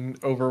 Green,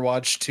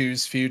 Overwatch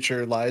 2's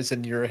future lies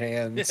in your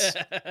hands.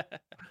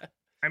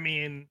 I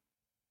mean,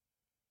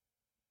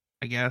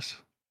 I guess.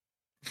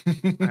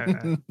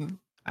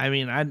 I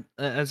mean,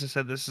 as I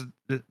said, this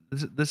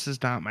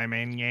is not my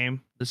main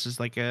game. This is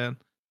like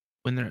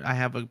when I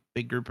have a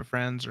big group of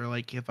friends, or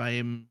like if I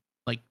am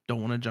like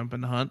don't want to jump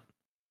into Hunt,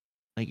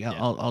 like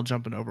I'll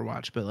jump into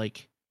Overwatch. But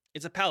like,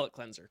 it's a palate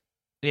cleanser.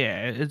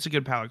 Yeah, it's a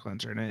good palate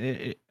cleanser,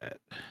 and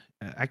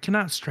I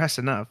cannot stress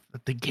enough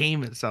that the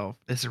game itself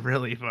is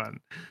really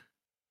fun.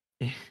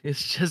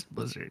 It's just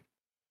Blizzard.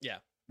 Yeah.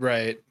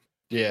 Right.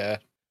 Yeah.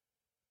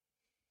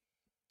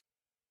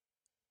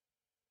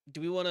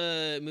 Do we want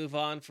to move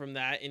on from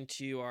that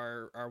into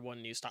our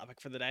one news topic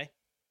for the day?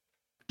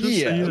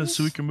 Yeah,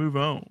 so we can move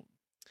on.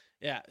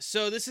 Yeah,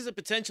 so this is a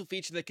potential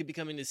feature that could be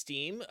coming to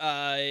Steam.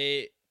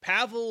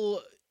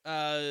 Pavel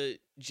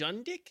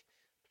Jundik,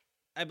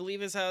 I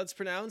believe is how it's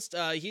pronounced.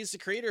 He's the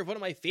creator of one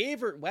of my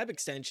favorite web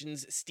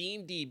extensions,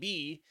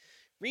 SteamDB.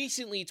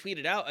 Recently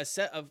tweeted out a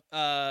set of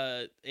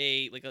a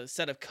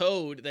set of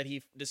code that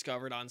he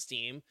discovered on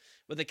Steam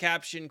with a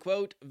caption,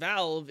 quote,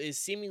 "Valve is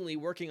seemingly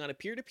working on a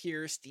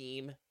peer-to-peer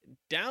Steam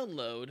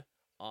download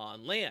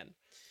on LAN."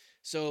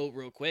 So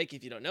real quick,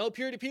 if you don't know,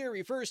 peer-to-peer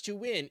refers to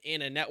when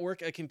in a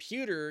network a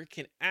computer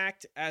can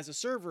act as a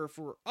server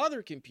for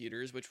other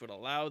computers, which would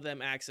allow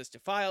them access to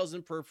files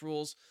and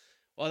peripherals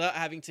without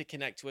having to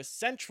connect to a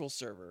central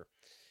server.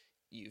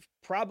 You've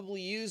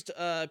probably used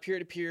a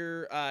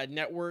peer-to-peer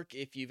network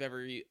if you've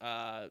ever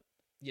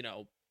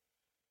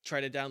try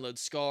to download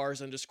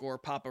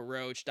scars_papa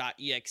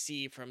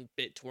roach.exe from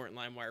BitTorrent,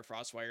 LimeWire,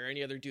 FrostWire, or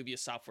any other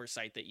dubious software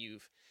site that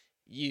you've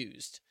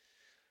used.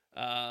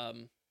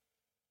 But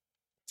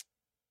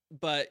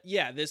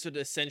yeah, this would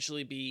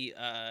essentially be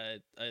a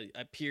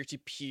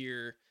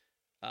peer-to-peer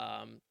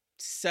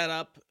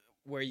setup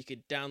where you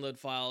could download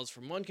files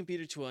from one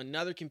computer to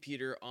another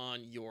computer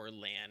on your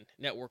LAN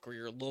network or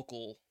your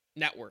local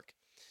network.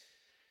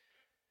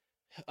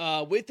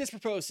 With this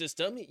proposed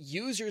system,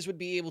 users would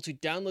be able to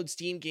download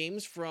Steam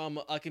games from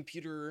a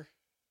computer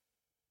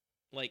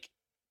like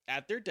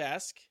at their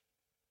desk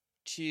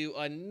to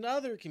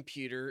another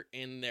computer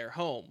in their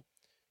home.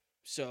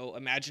 So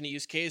imagine a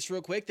use case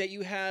real quick that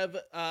you have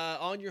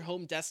on your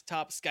home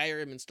desktop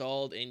Skyrim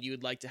installed, and you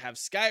would like to have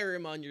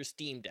Skyrim on your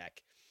Steam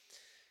Deck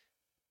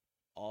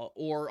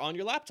or on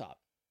your laptop.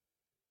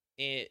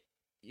 It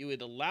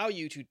would allow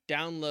you to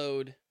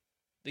download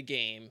the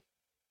game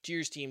to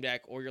your Steam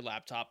Deck or your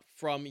laptop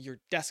from your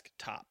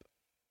desktop,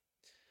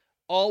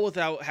 all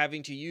without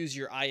having to use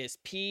your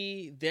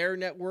ISP, their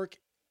network,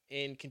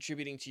 and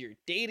contributing to your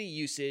data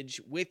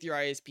usage with your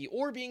ISP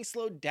or being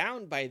slowed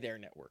down by their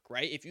network,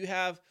 right? If you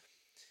have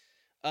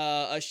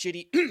a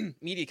shitty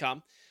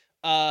Mediacom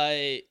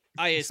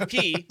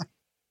ISP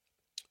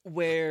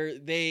where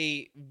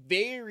they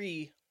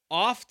very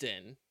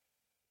often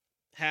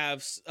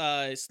have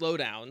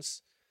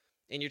slowdowns,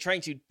 and you're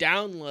trying to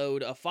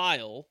download a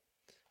file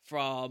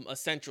from a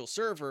central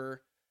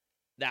server,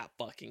 that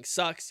fucking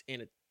sucks,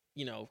 and it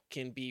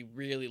can be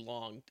really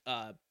long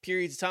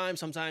periods of time.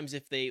 Sometimes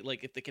if the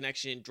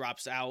connection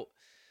drops out,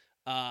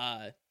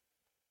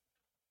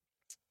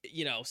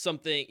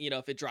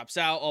 if it drops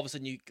out, all of a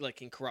sudden you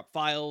can corrupt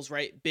files,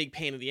 right? Big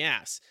pain in the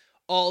ass,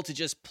 all to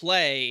just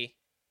play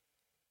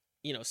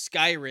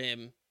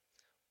Skyrim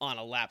on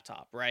a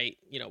laptop, right?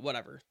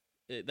 Whatever.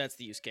 That's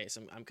the use case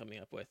I'm coming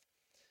up with.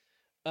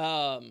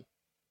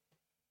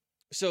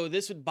 So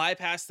this would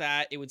bypass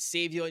that. It would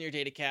save you on your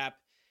data cap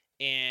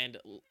and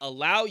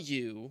allow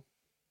you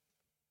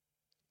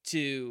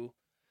to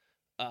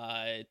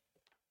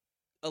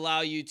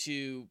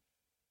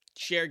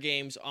share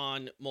games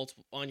on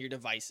your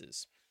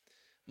devices,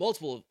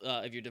 multiple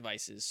of your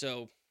devices.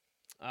 So,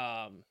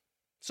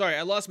 sorry,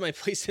 I lost my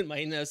place in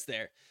my notes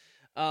there.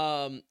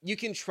 You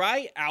can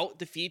try out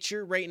the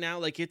feature right now.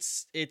 Like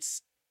it's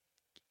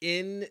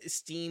in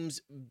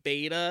Steam's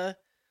beta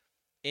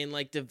in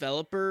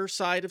developer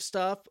side of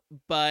stuff,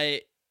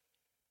 but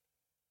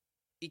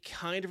it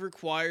kind of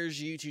requires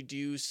you to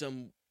do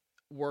some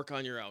work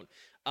on your own.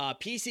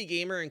 PC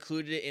Gamer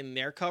included it in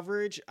their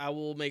coverage. I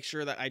will make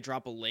sure that I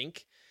drop a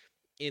link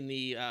in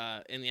the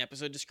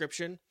episode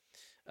description,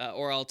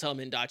 or I'll tell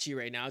Mendachi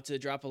right now to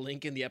drop a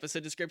link in the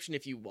episode description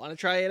if you want to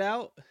try it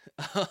out.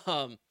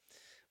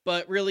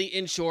 But really,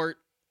 in short,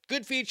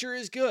 good feature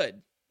is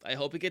good. I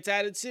hope it gets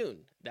added soon.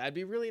 That'd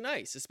be really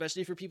nice,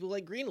 especially for people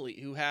like Green Elite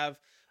who have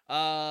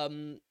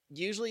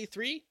usually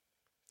 3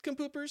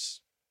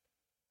 compoopers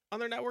on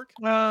their network.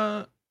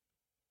 Well,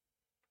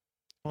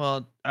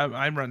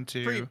 I run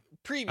 2.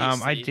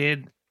 Previously, I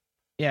did.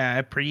 Yeah,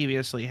 I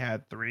previously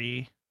had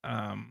 3.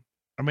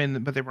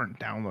 But they weren't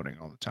downloading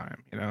all the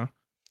time.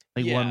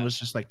 One was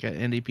just like an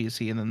indie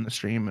PC, and then the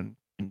stream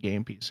and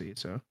game PC.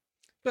 So,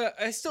 but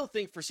I still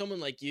think for someone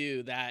like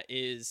you, that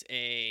is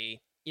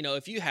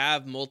if you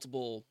have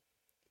multiple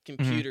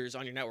computers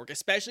on your network,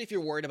 especially if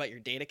you're worried about your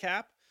data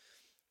cap,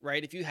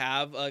 right? If you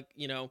have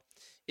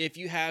if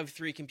you have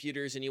 3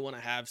 computers and you want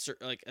to have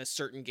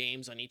certain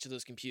games on each of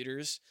those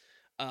computers,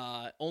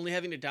 only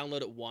having to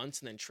download it once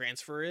and then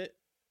transfer it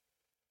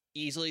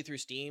easily through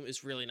Steam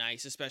is really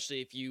nice,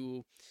 especially if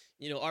you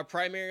are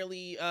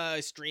primarily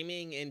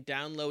streaming and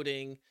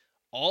downloading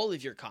all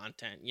of your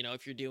content.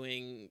 If you're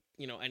doing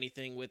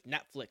anything with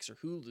Netflix or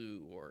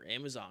Hulu or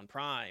Amazon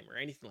Prime or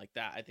anything like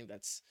that, I think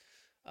that's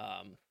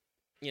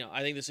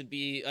I think this would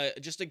be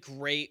just a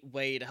great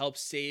way to help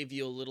save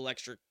you a little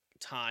extra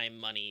time,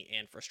 money,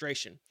 and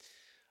frustration.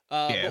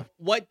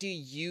 What do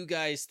you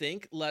guys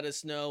think? Let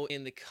us know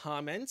in the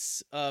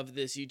comments of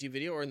this YouTube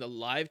video or in the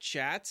live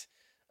chat.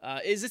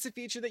 Is this a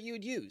feature that you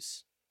would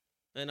use?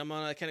 And I'm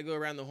gonna kind of go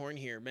around the horn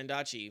here.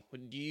 Mendachi,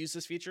 would you use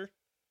this feature?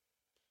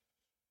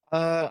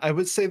 I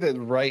would say that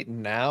right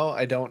now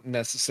I don't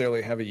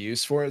necessarily have a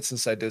use for it,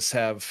 since I just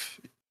have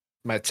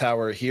my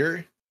tower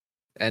here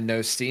and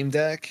no Steam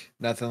Deck,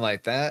 nothing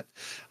like that.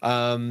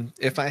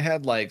 If I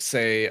had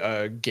say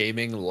a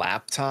gaming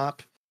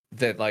laptop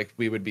that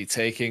we would be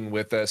taking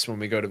with us when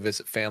we go to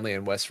visit family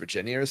in West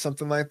Virginia or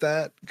something like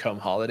that come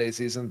holiday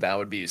season, that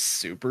would be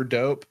super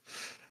dope.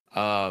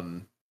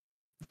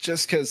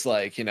 Just because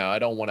I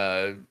don't want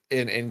to,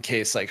 in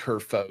case her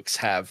folks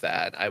have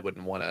that, I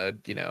wouldn't want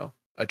to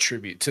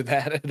attribute to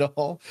that at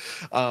all.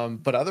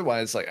 But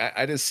otherwise,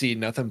 I just see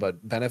nothing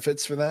but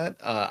benefits for that.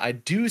 I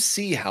do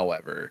see,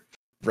 however,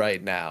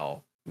 right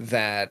now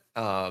that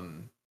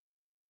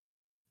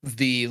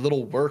the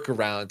little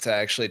workaround to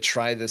actually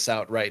try this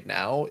out right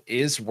now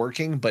is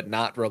working, but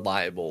not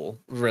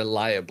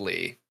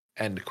reliably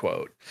End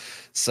quote.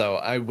 So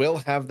I will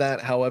have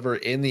that, however,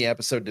 in the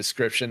episode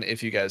description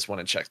if you guys want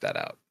to check that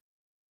out.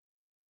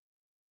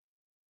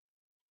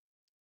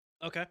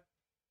 Okay.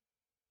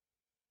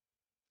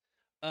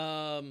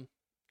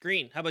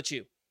 Green, how about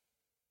you?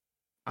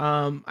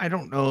 I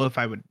don't know if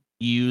I would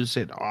use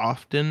it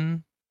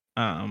often.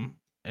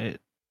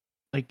 It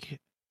like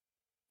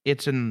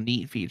it's a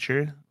neat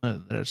feature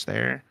that's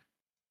there.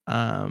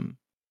 Um,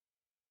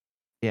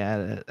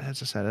 yeah,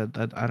 as I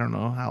said, I don't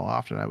know how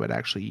often I would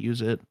actually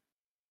use it.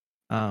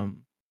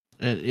 Um,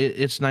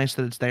 it's nice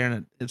that it's there,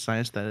 and it's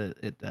nice that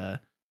it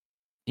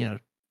you know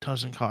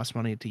doesn't cost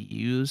money to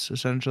use.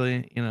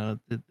 Essentially,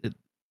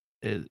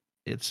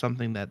 it's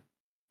something that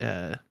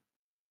uh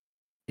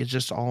it's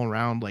just all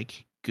around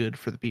like good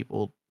for the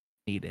people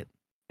who need it.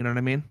 You know what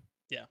I mean?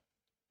 Yeah.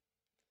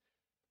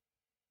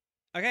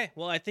 Okay,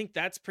 well, I think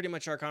that's pretty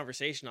much our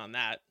conversation on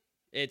that.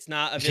 It's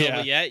not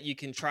available yet. You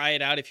can try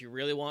it out if you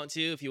really want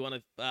to, if you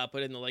want to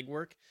put in the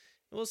legwork.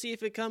 We'll see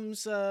if it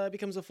becomes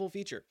a full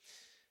feature.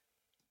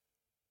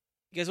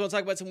 You guys want to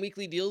talk about some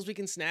weekly deals we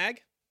can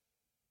snag?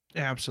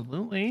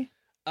 Absolutely.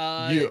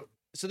 Yeah.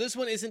 So this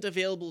one isn't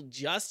available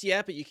just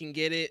yet, but you can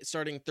get it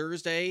starting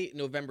Thursday,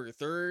 November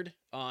 3rd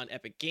on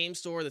Epic Game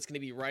Store. That's going to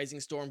be Rising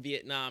Storm 2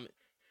 Vietnam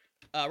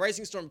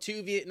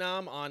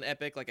on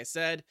Epic, like I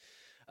said.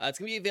 It's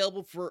going to be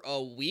available for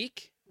a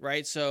week,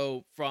 right?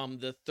 So from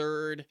the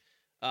 3rd,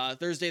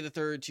 Thursday the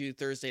 3rd to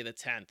Thursday the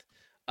 10th.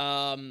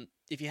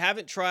 If you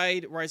haven't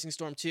tried Rising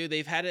Storm 2,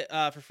 they've had it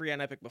for free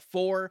on Epic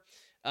before.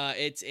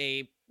 It's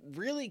a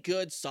really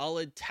good,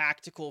 solid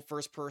tactical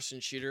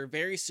first-person shooter,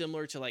 very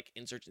similar to like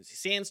Insurgency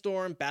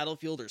Sandstorm,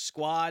 Battlefield, or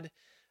Squad.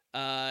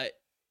 Fair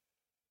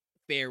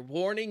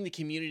warning, the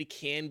community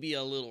can be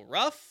a little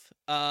rough.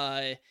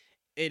 It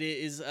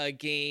is a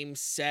game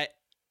set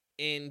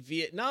in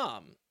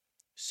Vietnam.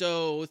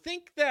 So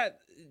think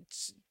that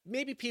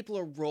maybe people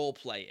are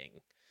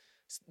role-playing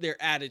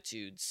their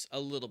attitudes a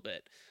little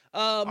bit.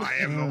 I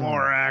am the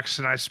Lorax,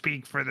 and I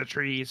speak for the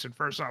trees, and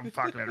for some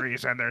fucking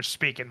reason, they're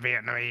speaking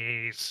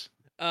Vietnamese.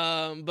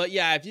 But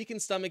yeah, if you can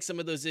stomach some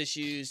of those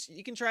issues,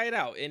 you can try it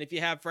out. And if you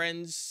have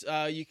friends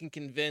you can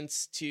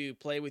convince to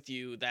play with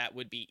you, that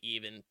would be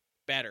even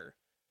better.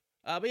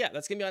 But yeah,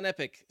 that's going to be on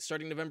Epic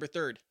starting November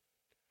 3rd.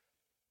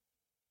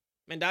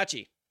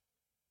 Mendachi.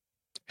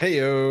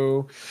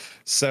 Heyo.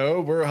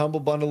 So we're Humble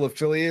Bundle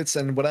affiliates,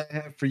 and what I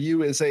have for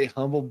you is a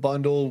Humble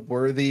Bundle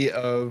worthy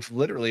of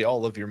literally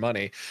all of your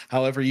money.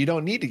 However, you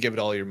don't need to give it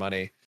all your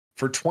money.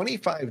 For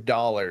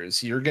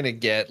 $25, you're going to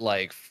get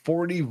like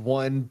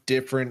 41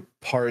 different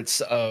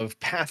parts of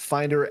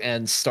Pathfinder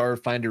and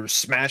Starfinder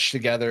smashed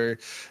together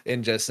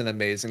in just an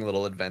amazing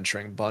little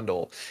adventuring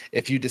bundle.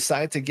 If you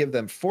decide to give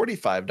them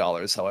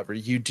 $45, however,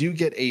 you do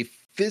get a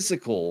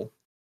physical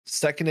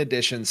second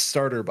edition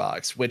starter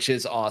box, which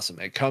is awesome.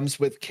 It comes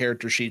with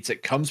character sheets,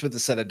 it comes with a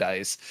set of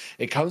dice,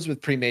 it comes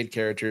with pre-made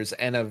characters,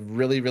 and a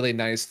really, really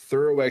nice,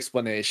 thorough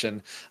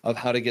explanation of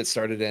how to get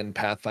started in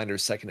Pathfinder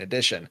second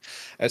edition.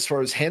 As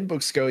far as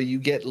handbooks go, you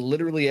get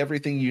literally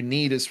everything you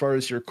need as far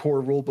as your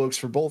core rule books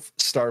for both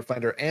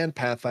Starfinder and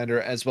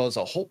Pathfinder, as well as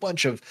a whole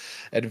bunch of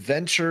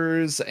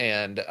adventures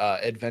and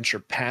adventure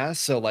paths,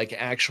 so like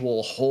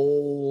actual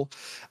whole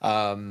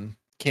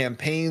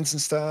campaigns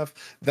and stuff.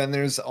 Then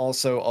there's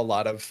also a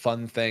lot of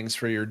fun things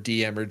for your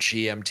DM or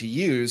GM to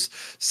use,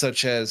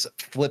 such as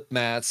flip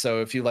mats.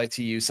 So if you like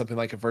to use something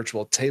like a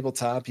virtual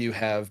tabletop, you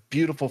have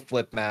beautiful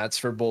flip mats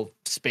for both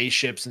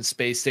spaceships and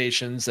space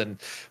stations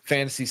and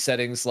fantasy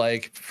settings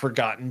like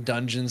Forgotten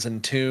Dungeons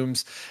and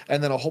Tombs,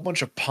 and then a whole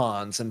bunch of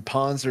pawns. And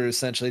pawns are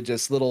essentially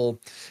just little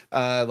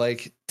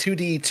like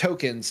 2D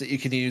tokens that you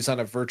can use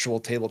on a virtual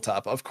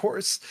tabletop. Of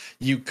course,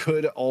 you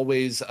could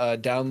always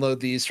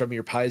download these from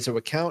your Paizo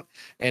account,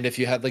 and if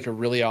you had like a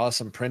really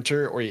awesome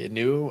printer, or you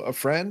knew a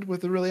friend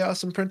with a really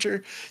awesome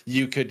printer,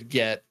 you could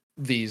get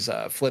these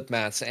flip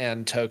mats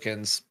and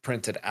tokens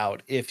printed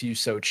out if you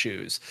so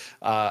choose.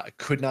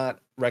 Could not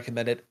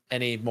recommend it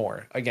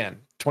anymore. Again,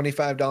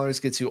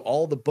 $25 gets you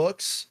all the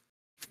books,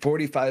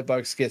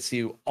 $45 gets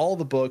you all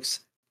the books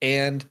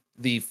and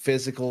the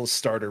physical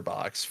starter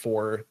box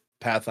for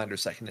Pathfinder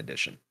second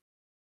edition.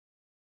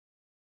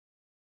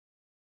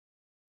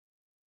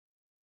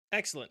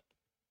 Excellent.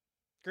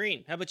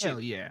 Green, how about you?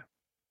 Hell yeah.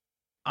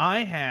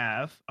 I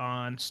have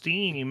on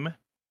Steam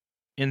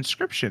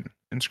Inscription.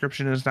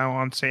 Inscription is now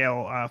on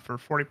sale for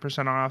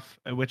 40% off,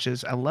 which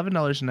is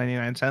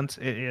 $11.99.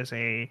 It is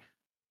a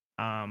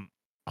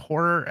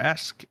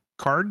horror-esque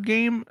card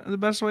game, the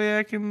best way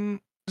I can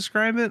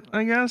describe it,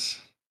 I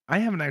guess. I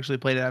haven't actually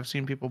played it. I've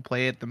seen people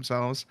play it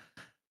themselves.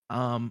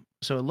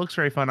 So it looks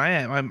very fun.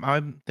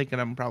 I'm thinking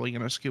I'm probably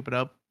gonna scoop it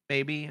up,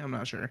 maybe. I'm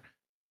not sure.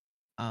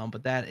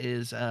 But that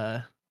is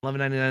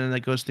 $11.99, and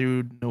that goes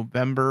through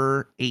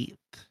November 8th.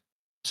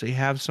 So you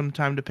have some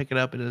time to pick it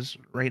up. It is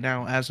right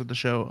now, as of the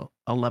show,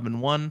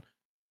 11/1.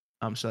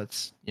 So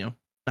that's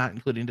not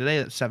including today.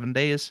 That's 7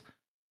 days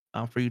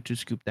for you to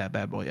scoop that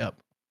bad boy up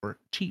for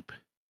cheap,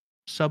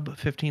 sub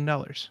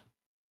 $15.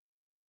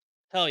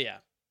 Hell yeah.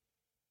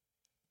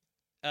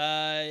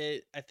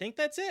 I think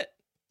that's it.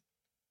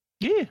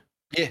 Yeah.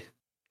 Yeah.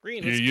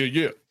 Green.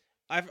 Yeah.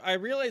 I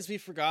realized we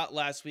forgot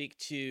last week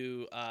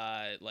to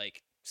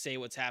say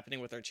what's happening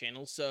with our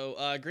channel.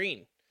 So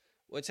Green,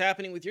 what's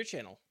happening with your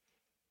channel?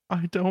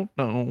 I don't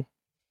know.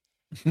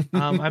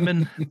 I've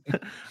been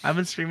I've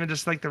been streaming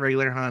just like the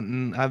regular hunt,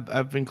 and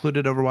I've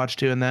included Overwatch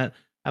 2 in that.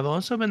 I've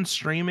also been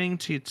streaming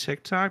to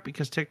TikTok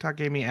because TikTok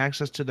gave me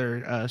access to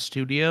their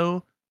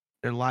studio,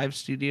 their live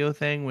studio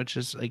thing, which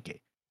is like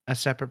a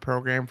separate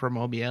program from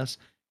OBS.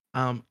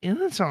 And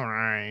it's all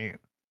right.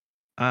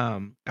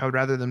 I would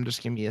rather them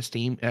just give me a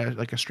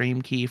like a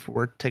stream key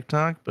for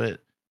TikTok,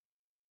 but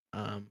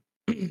um,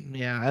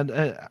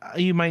 yeah,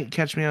 you might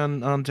catch me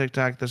on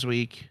TikTok this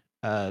week,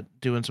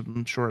 doing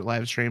some short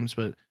live streams,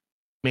 but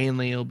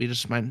mainly it'll be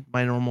just my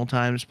normal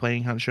times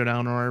playing Hunt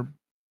Showdown or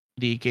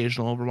the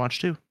occasional Overwatch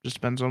 2. Just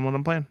depends on what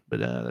I'm playing. But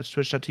that's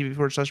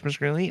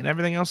twitch.tv/Mr. Elite, and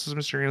everything else is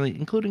Mr. Elite,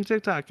 including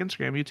TikTok,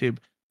 Instagram, YouTube,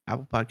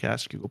 Apple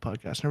Podcasts, Google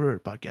Podcasts, and wherever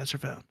podcasts are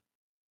found.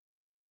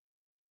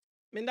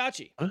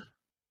 Mendachi. Huh?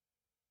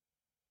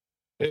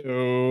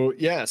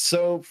 Yeah,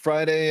 so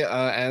Friday,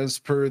 as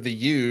per the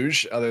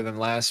usual, other than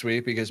last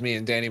week, because me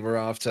and Danny were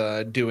off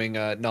to doing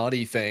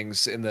naughty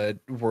things in the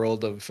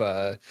world of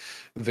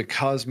the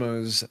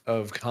cosmos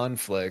of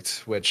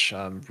conflict, which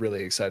I'm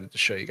really excited to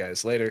show you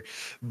guys later.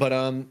 But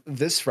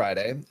this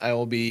Friday, I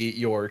will be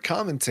your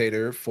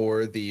commentator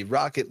for the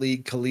Rocket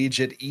League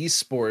Collegiate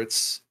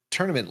Esports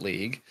Tournament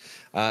League.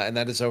 And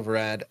that is over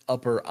at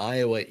Upper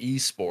Iowa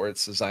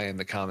Esports, as I am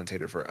the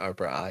commentator for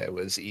Upper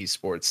Iowa's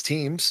esports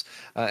teams.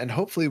 And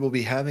hopefully we'll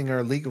be having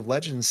our League of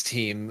Legends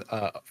team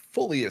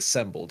fully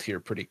assembled here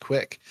pretty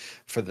quick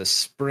for the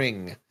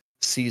spring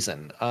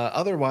season.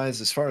 Otherwise,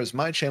 as far as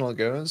my channel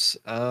goes,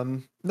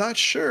 not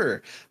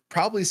sure.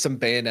 Probably some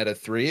Bayonetta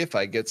 3 if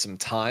I get some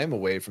time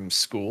away from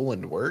school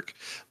and work.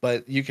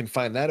 But you can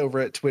find that over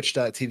at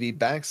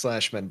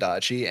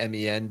twitch.tv/Mendachi,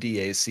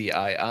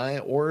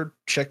 MENDACII, or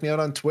check me out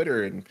on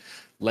Twitter and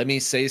let me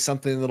say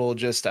something that'll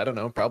just, I don't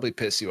know, probably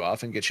piss you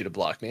off and get you to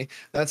block me.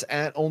 That's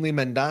at only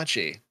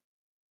Mendachi.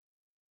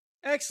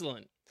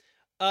 Excellent.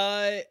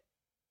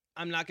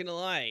 I'm not gonna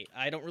lie,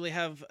 I don't really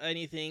have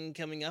anything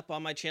coming up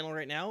on my channel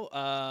right now.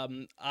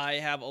 I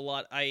have a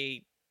lot.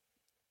 I'll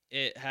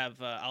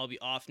be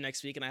off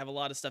next week, and I have a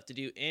lot of stuff to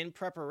do in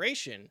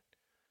preparation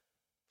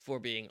for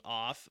being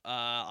off.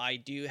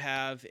 I do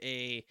have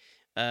a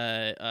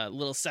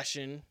little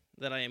session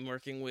that I am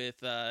working with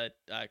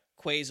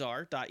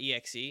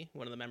Quasar.exe,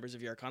 one of the members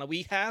of VRCona.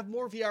 We have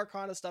more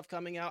VRCona stuff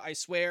coming out. I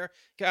swear,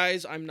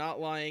 guys, I'm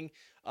not lying.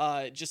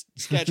 Just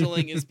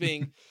scheduling is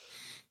being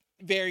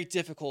very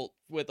difficult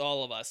with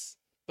all of us.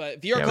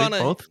 But VRCona, we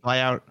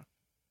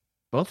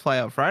both fly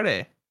out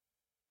Friday.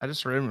 I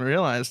just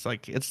realized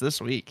like it's this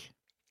week.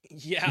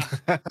 Yeah.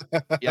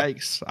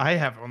 Yikes! I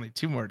have only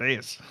 2 more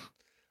days.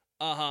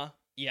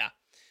 Yeah.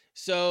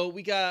 So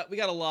we got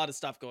a lot of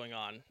stuff going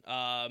on.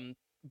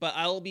 But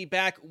I'll be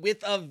back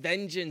with a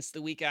vengeance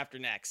the week after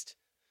next.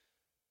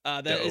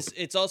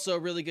 It's also a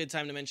really good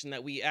time to mention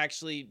that we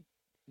actually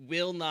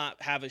will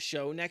not have a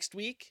show next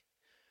week.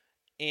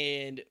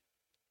 And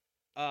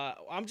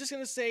I'm just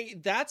going to say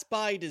that's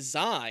by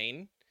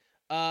design.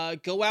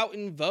 Go out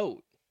and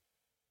vote.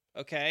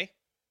 Okay?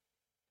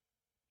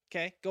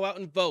 Okay, go out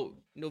and vote.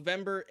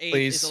 November 8th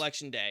is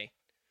election day.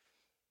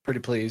 Pretty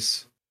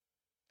please.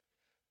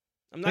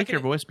 Make your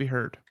voice be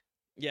heard.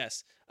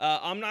 Yes.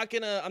 I'm not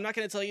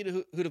gonna tell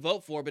you who to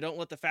vote for, but don't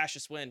let the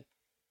fascists win.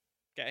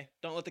 Okay?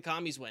 Don't let the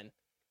commies win.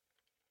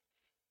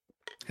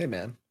 Hey,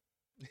 man.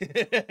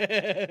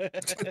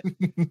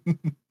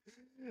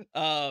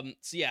 So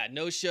yeah,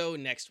 no show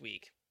next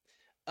week.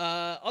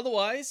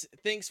 Otherwise,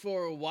 thanks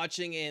for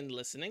watching and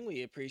listening.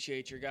 We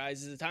appreciate your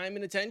guys' time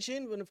and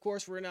attention. And of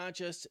course, we're not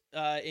just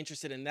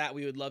interested in that.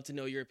 We would love to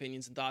know your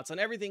opinions and thoughts on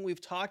everything we've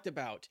talked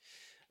about.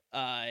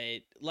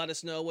 Let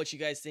us know what you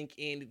guys think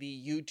in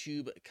the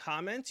YouTube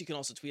comments. You can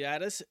also tweet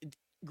at us.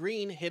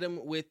 Green, hit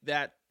him with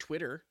that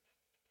Twitter.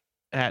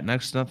 At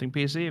Next to Nothing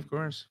PC, of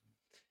course.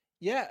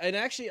 Yeah, and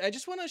actually, I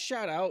just want to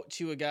shout out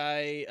to a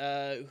guy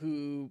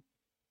who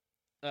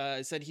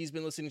said he's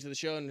been listening to the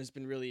show and has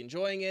been really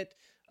enjoying it.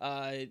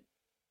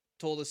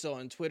 Told us so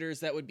on Twitter.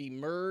 That would be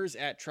Mers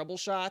at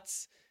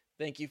Troubleshots.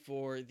 Thank you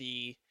for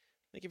the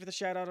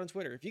shout out on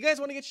Twitter. If you guys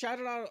want to get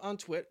shouted out on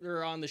Twitter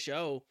or on the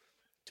show,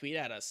 tweet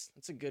at us.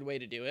 That's a good way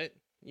to do it.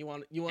 You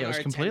want It our was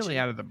completely attention?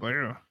 out of the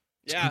blue.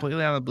 Yeah,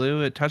 completely out of the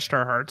blue. It touched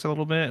our hearts a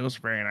little bit. It was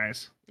very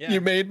nice. Yeah.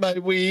 You made my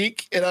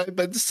week, and I've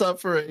been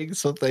suffering.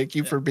 So thank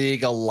you for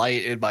being a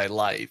light in my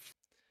life.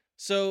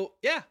 So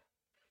yeah,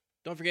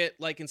 don't forget,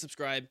 like and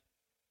subscribe.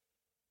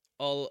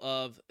 All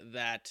of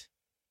that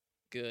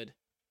good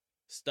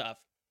stuff.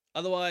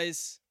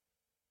 Otherwise,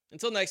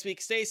 until next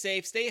week, stay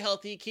safe, stay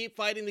healthy, keep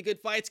fighting the good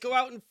fights, go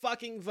out and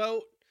fucking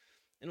vote,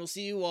 and we'll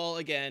see you all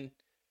again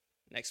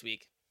next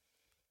week.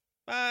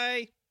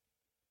 Bye.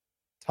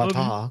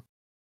 Ta-ta.